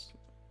be honest.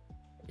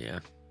 Yeah.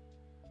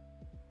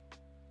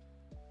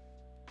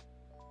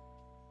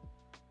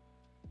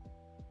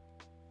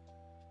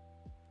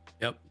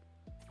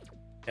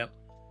 Yep.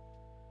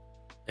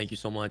 Thank you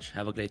so much.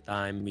 Have a great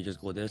time. We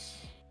just go this.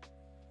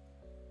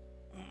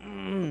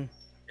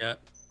 Yeah.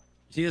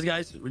 See this,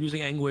 guys? We're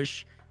using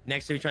Anguish.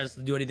 Next time he tries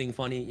to do anything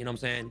funny, you know what I'm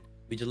saying?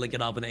 We just link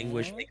it up with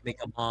Anguish, make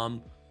a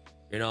bomb.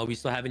 You know, we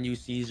still haven't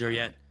used Caesar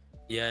yet.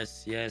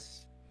 Yes.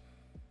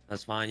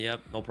 That's fine.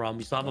 Yep, no problem.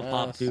 We still have a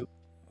pop too.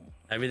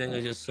 Everything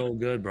is just so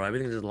good, bro.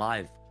 Everything's just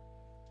live.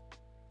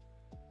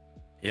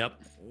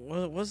 Yep.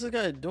 What's this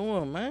guy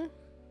doing, man?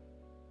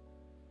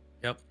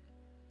 Yep.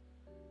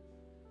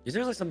 Is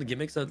there like some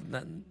gimmicks that?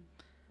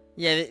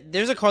 Yeah,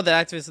 there's a card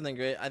that activates something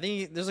great. I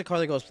think there's a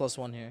card that goes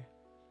 +1 here.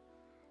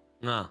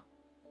 Nah.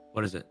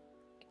 What is it?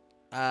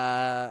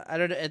 I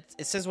don't know.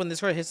 It says when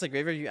this card hits the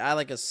graveyard, you add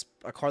like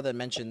a card that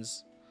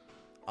mentions.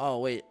 Oh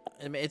wait,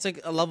 it's like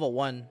a level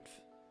 1.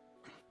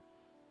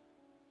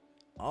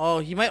 Oh,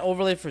 he might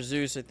overlay for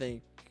Zeus. I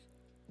think.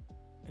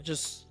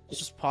 Just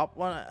pop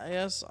one. I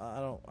guess. I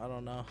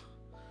don't know.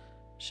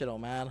 Shit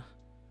don't matter.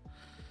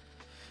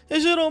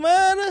 It shit don't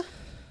matter.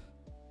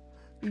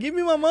 Give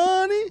me my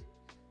money.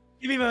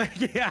 Give me my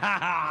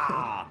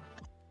yeah.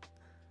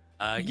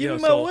 Give me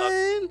my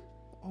win.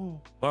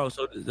 Oh. Bro,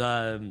 so this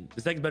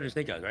deck's better than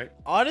Snake Eyes, right?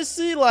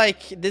 Honestly,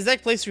 like this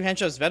deck plays through hand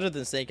traps better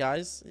than Snake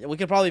Eyes. We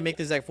could probably make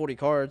this deck 40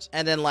 cards,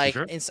 and then like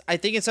sure? I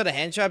think instead of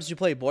hand traps, you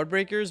play board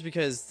breakers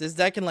because this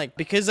deck can like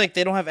because like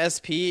they don't have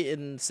SP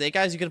in Snake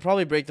Eyes, you can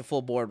probably break the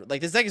full board. Like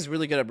this deck is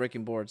really good at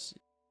breaking boards.